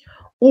C?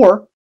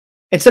 Or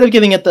instead of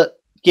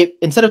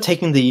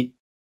taking the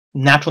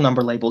natural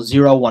number label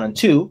 0, 1, and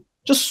 2,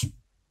 Just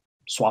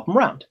swap them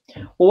around.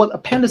 Well, what a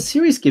pandas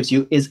series gives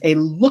you is a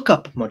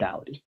lookup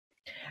modality.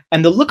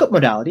 And the lookup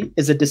modality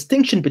is a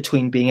distinction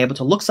between being able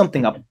to look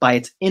something up by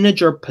its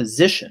integer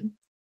position.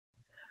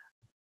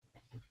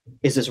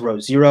 Is this row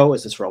 0?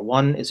 Is this row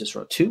 1? Is this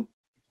row 2?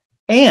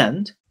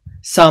 And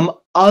some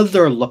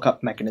other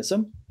lookup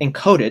mechanism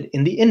encoded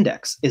in the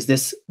index. Is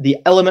this the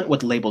element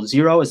with label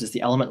 0? Is this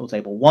the element with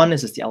label 1?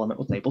 Is this the element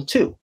with label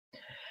 2?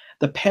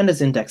 The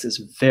pandas index is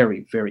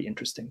very, very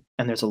interesting.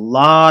 And there's a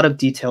lot of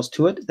details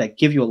to it that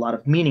give you a lot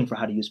of meaning for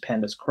how to use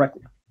pandas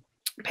correctly.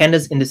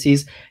 Pandas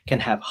indices can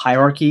have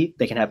hierarchy.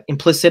 They can have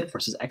implicit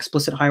versus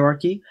explicit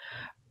hierarchy.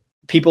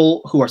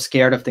 People who are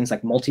scared of things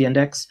like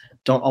multi-index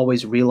don't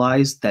always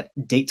realize that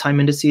datetime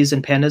indices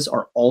in pandas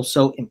are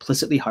also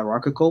implicitly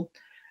hierarchical.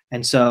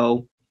 And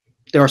so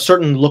there are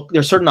certain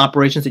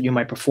operations that you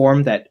might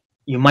perform that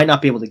you might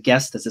not be able to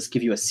guess. Does this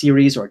give you a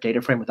series or a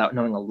data frame without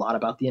knowing a lot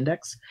about the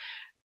index?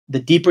 The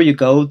deeper you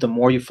go, the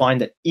more you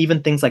find that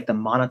even things like the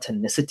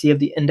monotonicity of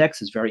the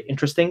index is very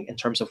interesting in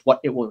terms of what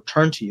it will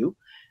return to you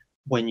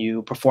when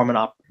you perform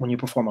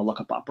a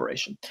lookup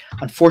operation.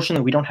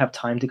 Unfortunately, we don't have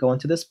time to go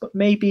into this, but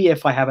maybe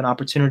if I have an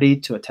opportunity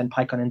to attend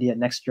PyCon India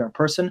next year in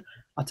person,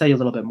 I'll tell you a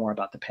little bit more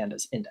about the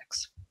pandas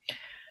index.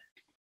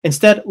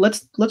 Instead,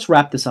 let's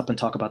wrap this up and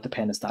talk about the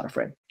pandas data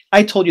frame.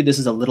 I told you this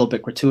is a little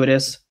bit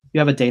gratuitous. You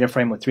have a data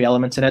frame with 3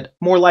 elements in it.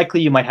 More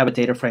likely, you might have a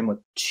data frame with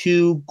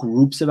 2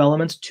 groups of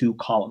elements, 2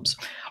 columns.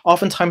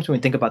 Oftentimes, when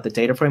we think about the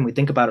data frame, we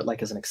think about it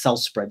like as an Excel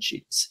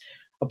spreadsheet. It's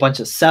a bunch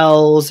of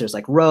cells, there's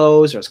like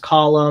rows, there's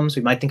columns.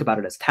 We might think about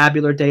it as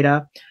tabular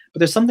data, but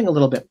there's something a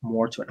little bit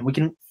more to it. And we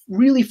can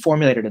really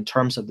formulate it in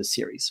terms of the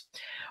series.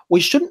 We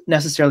shouldn't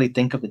necessarily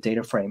think of the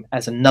data frame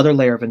as another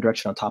layer of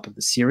indirection on top of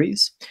the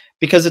series,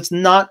 because it's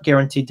not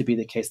guaranteed to be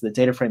the case that the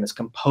data frame is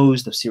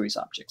composed of series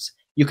objects.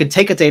 You can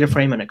take a data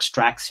frame and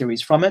extract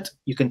series from it.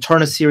 You can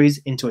turn a series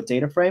into a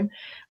data frame,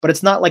 but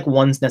it's not like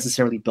one's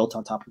necessarily built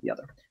on top of the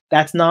other.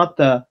 That's not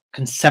the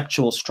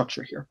conceptual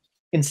structure here.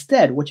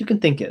 Instead, what you can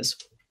think is,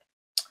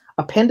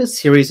 a pandas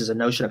series is a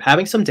notion of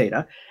having some data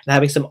and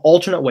having some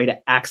alternate way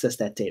to access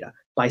that data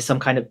by some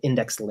kind of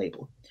index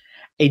label.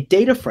 A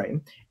data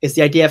frame is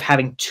the idea of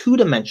having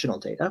 2-dimensional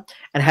data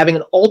and having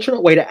an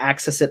alternate way to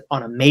access it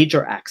on a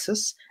major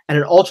axis and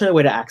an alternate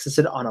way to access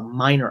it on a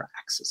minor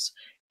axis.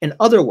 In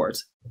other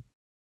words,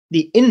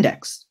 the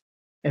index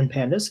in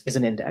pandas is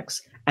an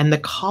index, and the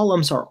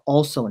columns are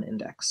also an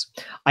index.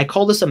 I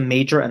call this a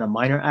major and a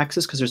minor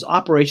axis because there's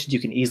operations you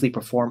can easily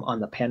perform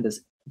on the pandas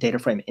data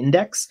frame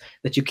index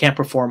that you can't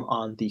perform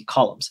on the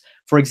columns.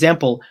 For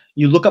example,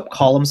 you look up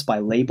columns by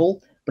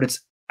label, but it's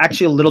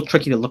actually a little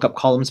tricky to look up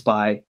columns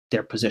by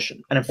their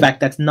position. And in fact,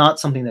 that's not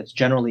something that's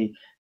generally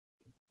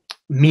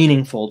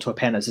meaningful to a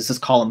pandas. This is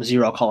column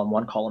 0, column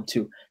 1, column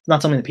 2. It's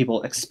not something that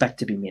people expect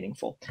to be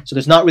meaningful. So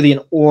there's not really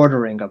an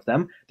ordering of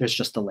them. There's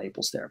just the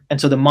labels there.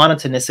 And so the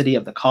monotonicity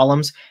of the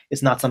columns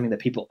is not something that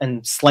people,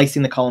 and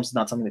slicing the columns is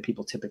not something that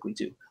people typically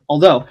do.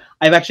 Although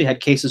I've actually had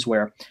cases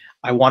where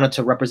I wanted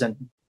to represent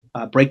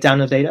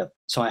breakdown of data.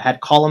 So I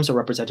had columns that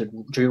represented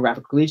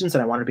geographic regions,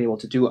 and I wanted to be able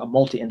to do a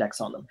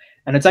multi-index on them.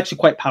 And it's actually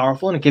quite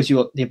powerful, and it gives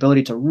you the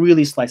ability to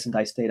really slice and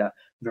dice data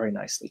very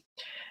nicely.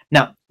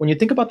 Now, when you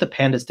think about the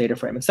pandas data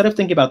frame, instead of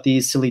thinking about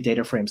these silly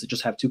data frames that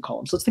just have 2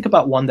 columns, let's think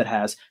about one that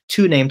has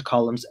 2 named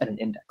columns and an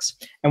index.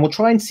 And we'll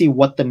try and see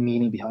what the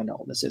meaning behind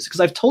all this is. Because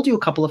I've told you a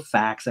couple of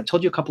facts, I've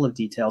told you a couple of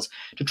details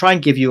to try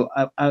and give you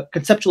a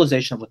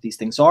conceptualization of what these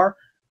things are.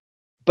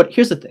 But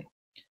here's the thing.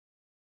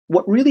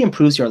 What really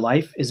improves your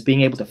life is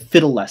being able to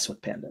fiddle less with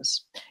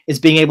pandas. It's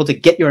being able to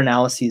get your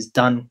analyses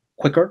done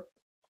quicker.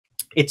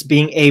 It's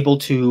being able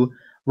to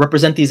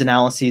represent these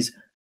analyses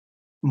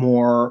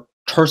more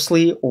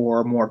tersely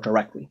or more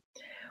directly.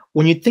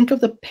 When you think of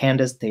the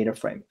pandas data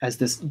frame as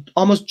this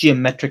almost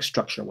geometric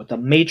structure with a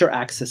major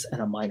axis and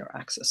a minor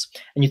axis,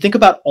 and you think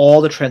about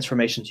all the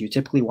transformations you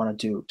typically want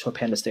to do to a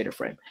pandas data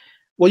frame,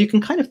 well, you can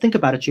kind of think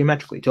about it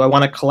geometrically. Do I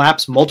want to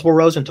collapse multiple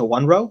rows into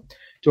one row?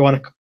 Do I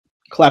want to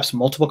collapse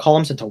multiple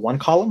columns into one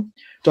column?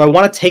 Do I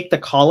want to take the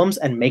columns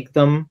and make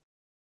them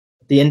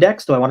the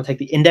index? Do I want to take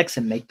the index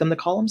and make them the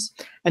columns?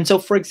 And so,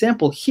 for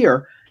example,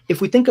 here,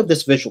 if we think of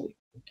this visually,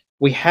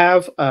 we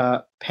have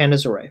a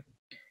pandas array.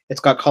 It's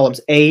got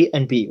columns A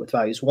and B with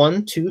values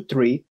 1, 2,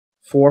 3,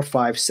 4,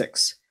 5,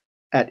 6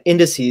 at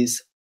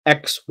indices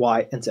X,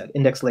 Y, and Z,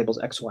 index labels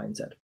X, Y, and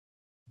Z.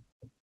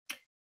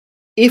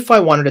 If I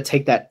wanted to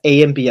take that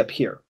A and B up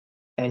here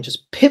and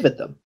just pivot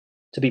them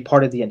to be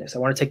part of the index, I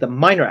want to take the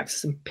minor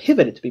axis and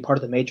pivot it to be part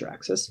of the major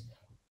axis,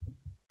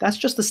 that's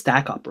just a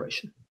stack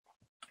operation.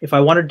 If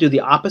I wanted to do the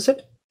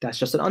opposite, that's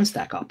just an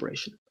unstack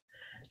operation.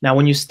 Now,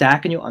 when you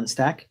stack and you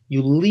unstack,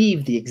 you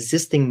leave the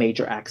existing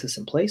major axis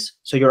in place.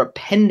 So you're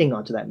appending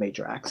onto that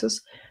major axis.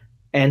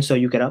 And so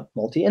you get a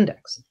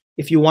multi-index.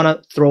 If you want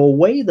to throw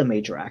away the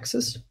major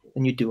axis,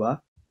 then you do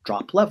a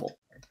drop level.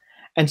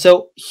 And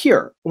so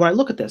here, when I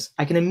look at this,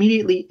 I can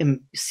immediately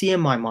see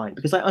in my mind,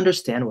 because I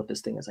understand what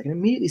this thing is, I can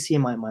immediately see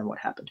in my mind what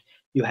happened.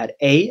 You had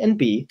A and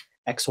B,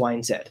 X, Y,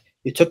 and Z.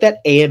 You took that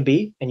A and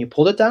B and you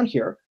pulled it down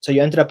here. So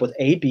you ended up with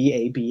A, B,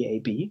 A, B, A,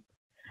 B.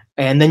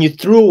 and then you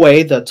threw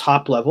away the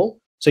top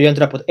level. So you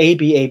ended up with A,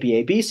 B, A, B,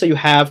 A, B. So you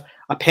have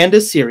a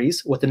pandas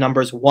series with the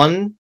numbers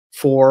 1,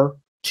 4,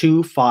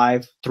 2,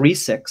 5, 3,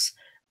 6,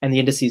 and the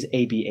indices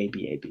A, B, A,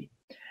 B, A, B.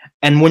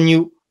 And when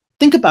you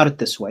think about it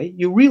this way,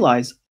 you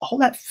realize all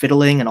that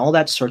fiddling and all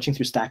that searching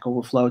through Stack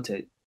Overflow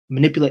to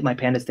manipulate my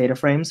pandas data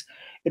frames,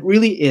 it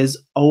really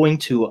is owing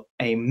to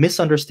a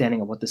misunderstanding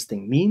of what this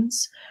thing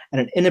means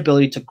and an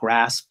inability to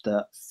grasp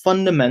the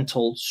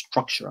fundamental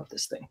structure of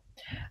this thing.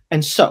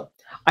 And so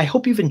I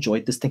hope you've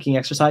enjoyed this thinking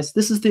exercise.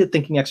 This is the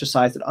thinking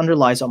exercise that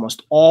underlies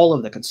almost all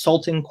of the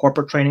consulting,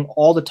 corporate training,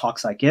 all the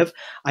talks I give.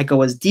 I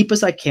go as deep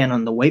as I can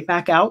on the way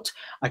back out.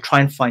 I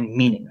try and find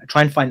meaning. I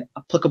try and find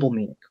applicable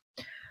meaning.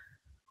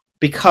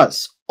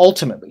 Because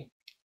ultimately,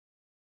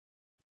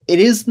 it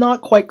is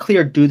not quite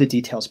clear, do the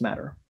details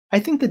matter? I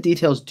think the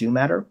details do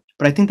matter,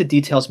 but I think the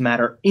details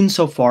matter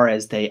insofar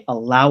as they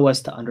allow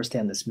us to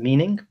understand this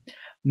meaning.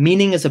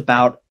 Meaning is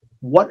about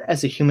what,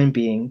 as a human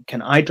being,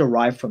 can I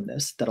derive from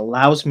this that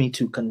allows me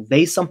to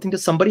convey something to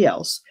somebody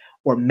else,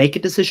 or make a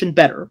decision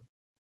better,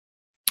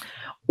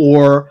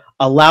 or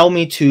allow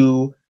me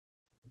to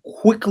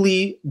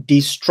quickly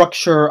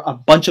destructure a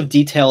bunch of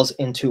details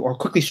into, or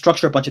quickly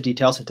structure a bunch of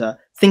details into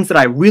things that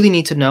I really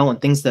need to know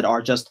and things that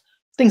are just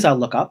things I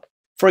look up.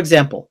 For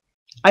example,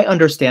 I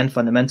understand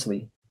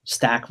fundamentally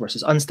stack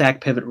versus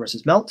unstack, pivot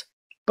versus melt,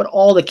 but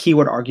all the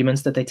keyword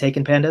arguments that they take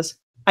in pandas,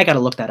 I got to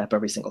look that up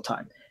every single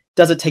time.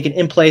 Does it take it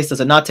in place?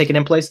 Does it not take it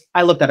in place?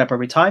 I look that up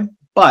every time,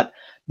 but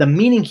the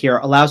meaning here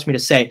allows me to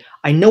say,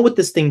 I know what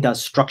this thing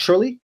does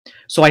structurally,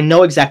 so I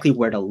know exactly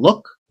where to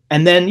look.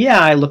 And then, yeah,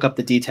 I look up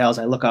the details.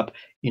 I look up,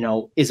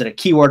 is it a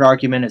keyword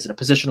argument? Is it a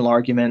positional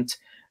argument?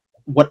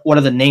 What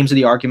are the names of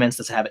the arguments?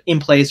 Does it have it in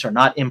place or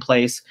not in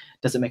place?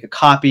 Does it make a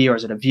copy or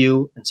is it a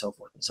view? And so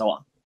forth and so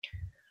on.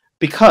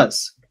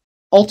 Because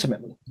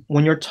ultimately,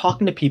 when you're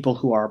talking to people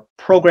who are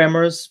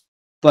programmers,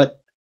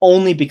 but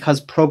only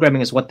because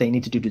programming is what they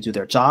need to do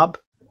their job,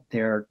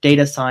 they're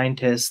data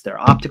scientists, they're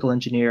optical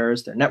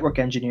engineers, they're network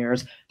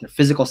engineers, they're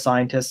physical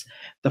scientists,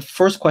 the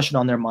first question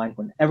on their mind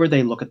whenever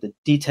they look at the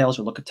details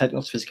or look at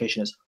technical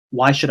sophistication is,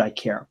 why should I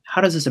care? How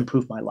does this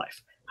improve my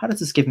life? How does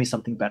this give me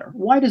something better?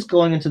 Why does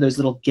going into those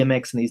little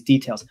gimmicks and these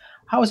details,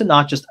 how is it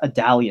not just a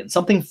dalliance,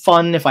 something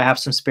fun if I have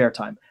some spare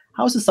time?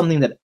 How is this something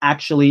that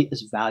actually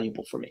is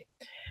valuable for me?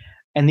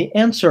 And the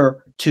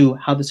answer to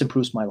how this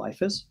improves my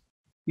life is,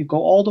 you go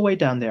all the way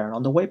down there, and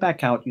on the way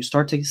back out, you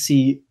start to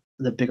see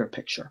the bigger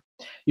picture.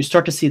 You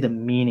start to see the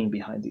meaning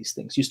behind these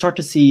things. You start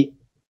to see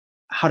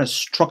how to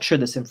structure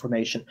this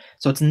information.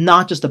 So it's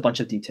not just a bunch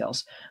of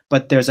details,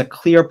 but there's a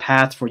clear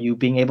path for you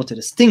being able to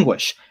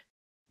distinguish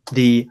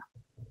the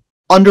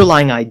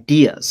underlying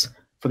ideas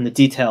from the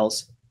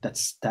details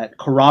that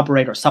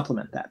corroborate or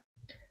supplement that.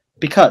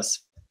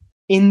 Because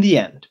in the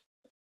end,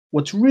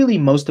 what's really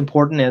most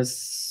important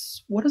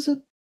is, what does it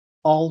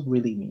all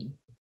really mean?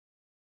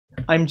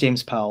 I'm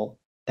James Powell.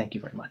 Thank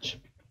you very much.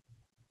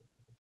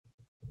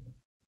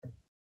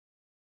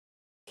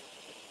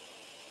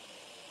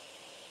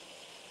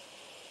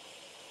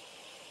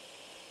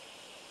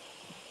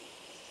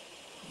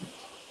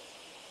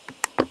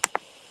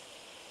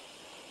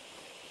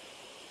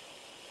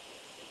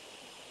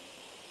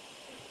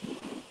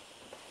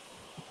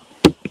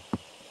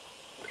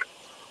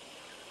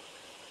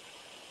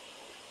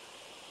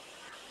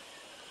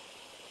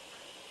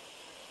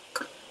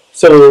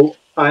 So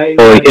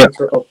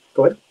Oh,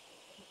 go ahead.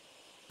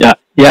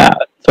 yeah.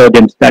 So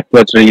James, that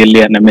was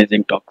really an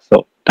amazing talk.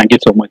 So thank you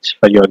so much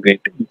for your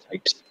great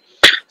insights.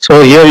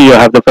 So here you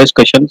have the first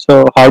question.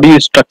 So how do you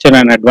structure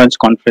an advanced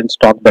conference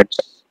talk that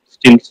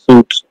still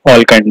suits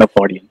all kind of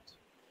audience?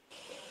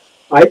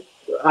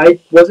 I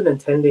wasn't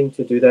intending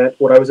to do that.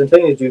 What I was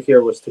intending to do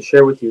here was to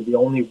share with you the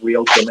only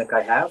real gimmick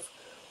I have,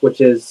 which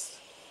is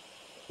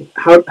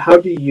how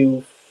do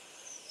you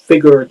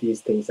figure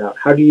these things out?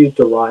 How do you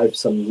derive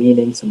some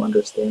meaning, some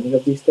understanding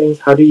of these things?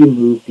 How do you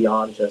move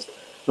beyond just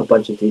a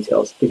bunch of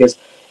details? Because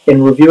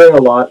in reviewing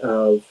a lot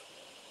of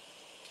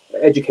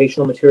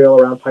educational material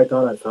around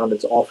Python, I found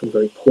it's often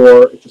very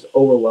poor. It just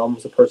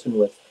overwhelms a person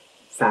with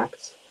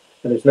facts,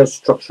 and there's no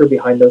structure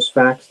behind those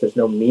facts. There's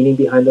no meaning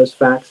behind those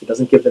facts. It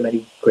doesn't give them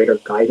any greater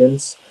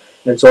guidance.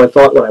 And so I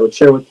thought what I would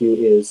share with you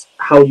is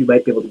how you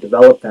might be able to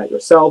develop that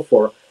yourself,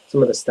 or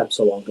some of the steps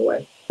along the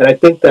way. And I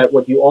think that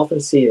what you often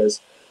see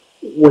is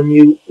when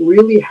you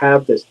really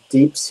have this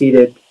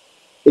deep-seated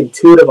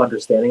intuitive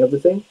understanding of the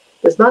thing,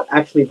 it's not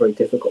actually very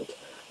difficult.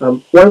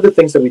 One of the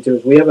things that we do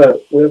is we have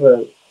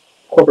a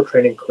corporate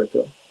training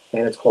curriculum,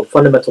 and it's called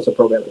Fundamentals of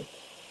Programming.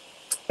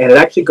 And it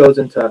actually goes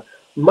into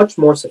much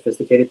more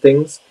sophisticated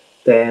things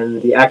than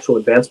the actual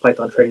advanced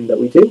Python training that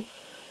we do.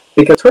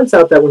 Because it turns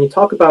out that when you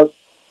talk about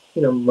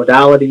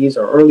modalities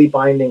or early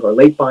binding or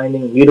late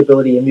binding,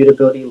 mutability,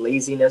 immutability,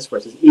 laziness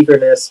versus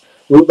eagerness,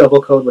 root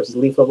level code versus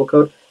leaf level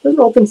code, those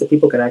are all things that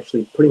people can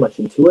actually pretty much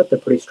intuit. They're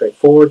pretty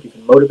straightforward. You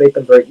can motivate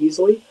them very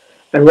easily.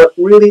 And what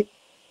really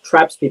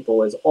traps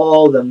people is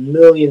all the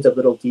millions of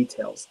little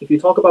details. If you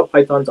talk about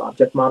Python's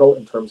object model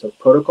in terms of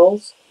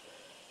protocols,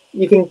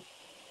 you can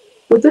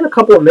within a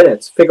couple of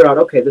minutes, figure out,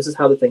 okay, this is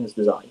how the thing is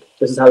designed.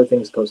 This is how the thing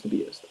is supposed to be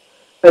used.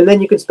 And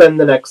then you can spend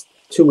the next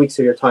 2 weeks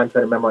of your time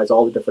trying to memorize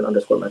all the different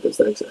underscore methods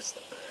that exist.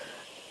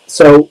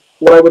 So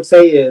what I would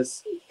say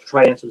is, to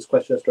try to answer this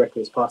question as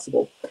directly as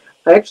possible,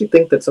 I actually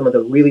think that some of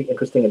the really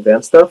interesting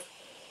advanced stuff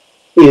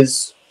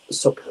is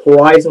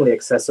surprisingly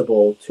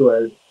accessible to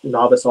a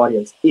novice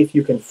audience if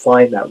you can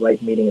find that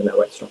right meaning and that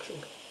right structure.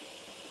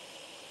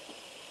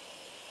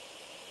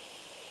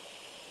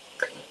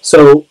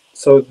 So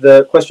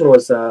the question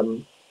was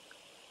an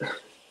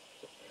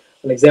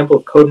example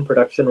of code in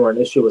production where an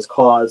issue was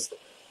caused,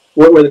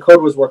 where the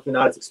code was working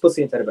not as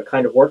explicitly intended but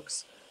kind of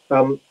works.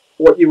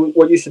 What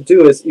you should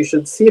do is you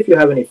should see if you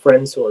have any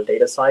friends who are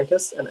data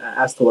scientists and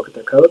ask to look at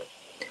their code.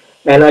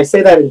 And I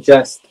say that in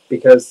jest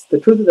because the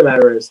truth of the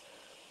matter is,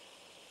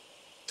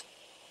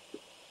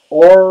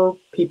 are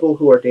people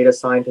who are data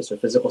scientists or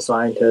physical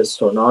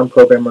scientists or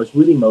non-programmers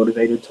really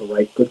motivated to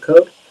write good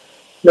code?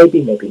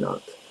 Maybe, maybe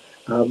not.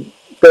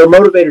 They're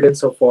motivated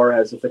insofar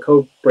as if the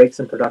code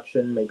breaks in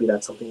production, maybe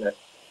that's something that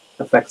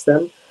affects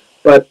them.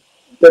 But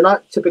they're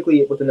not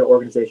typically within their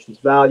organization's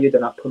value.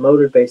 They're not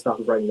promoted based off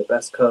of writing the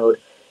best code.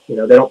 They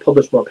don't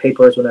publish more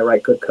papers when they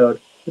write good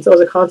code. And so as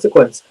a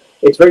consequence,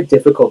 it's very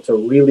difficult to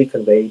really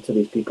convey to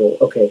these people,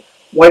 okay,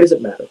 why does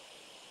it matter?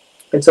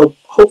 And so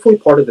hopefully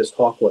part of this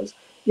talk was,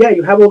 yeah,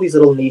 you have all these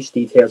little niche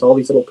details, all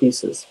these little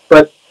pieces.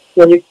 But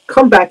when you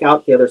come back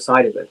out the other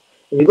side of it,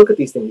 and you look at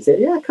these things, you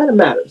say, yeah, it kind of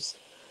matters.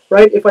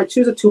 Right? If I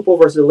choose a tuple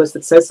versus a list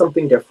that says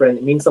something different,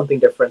 it means something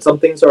different. Some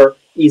things are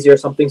easier,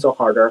 some things are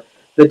harder.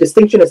 The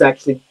distinction is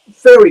actually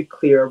very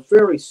clear,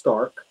 very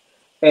stark.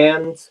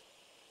 And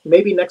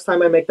maybe next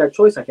time I make that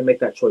choice, I can make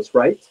that choice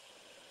right.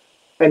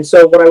 And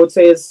so what I would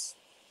say is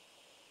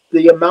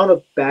the amount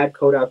of bad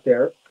code out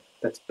there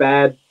that's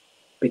bad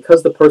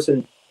because the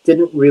person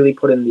didn't really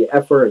put in the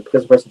effort, or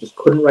because the person just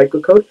couldn't write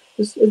good code,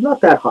 is not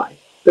that high.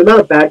 The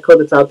amount of bad code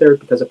that's out there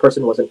because a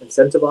person wasn't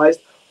incentivized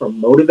or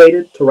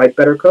motivated to write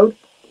better code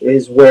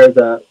is where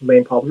the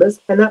main problem is.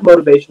 And that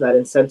motivation, that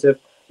incentive,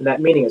 and that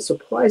meaning is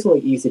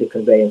surprisingly easy to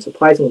convey and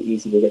surprisingly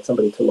easy to get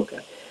somebody to look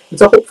at. And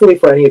so hopefully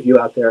for any of you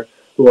out there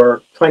who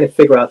are trying to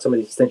figure out some of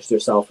these distinctions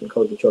yourself in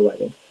code that you're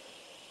writing,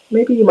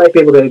 maybe you might be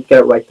able to get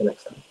it right the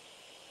next time.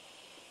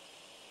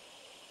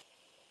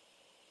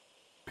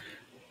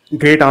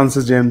 Great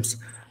answers, James.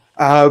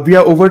 We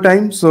are over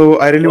time, so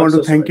I really want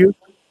to thank you.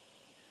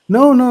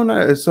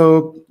 No.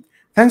 So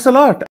thanks a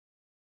lot.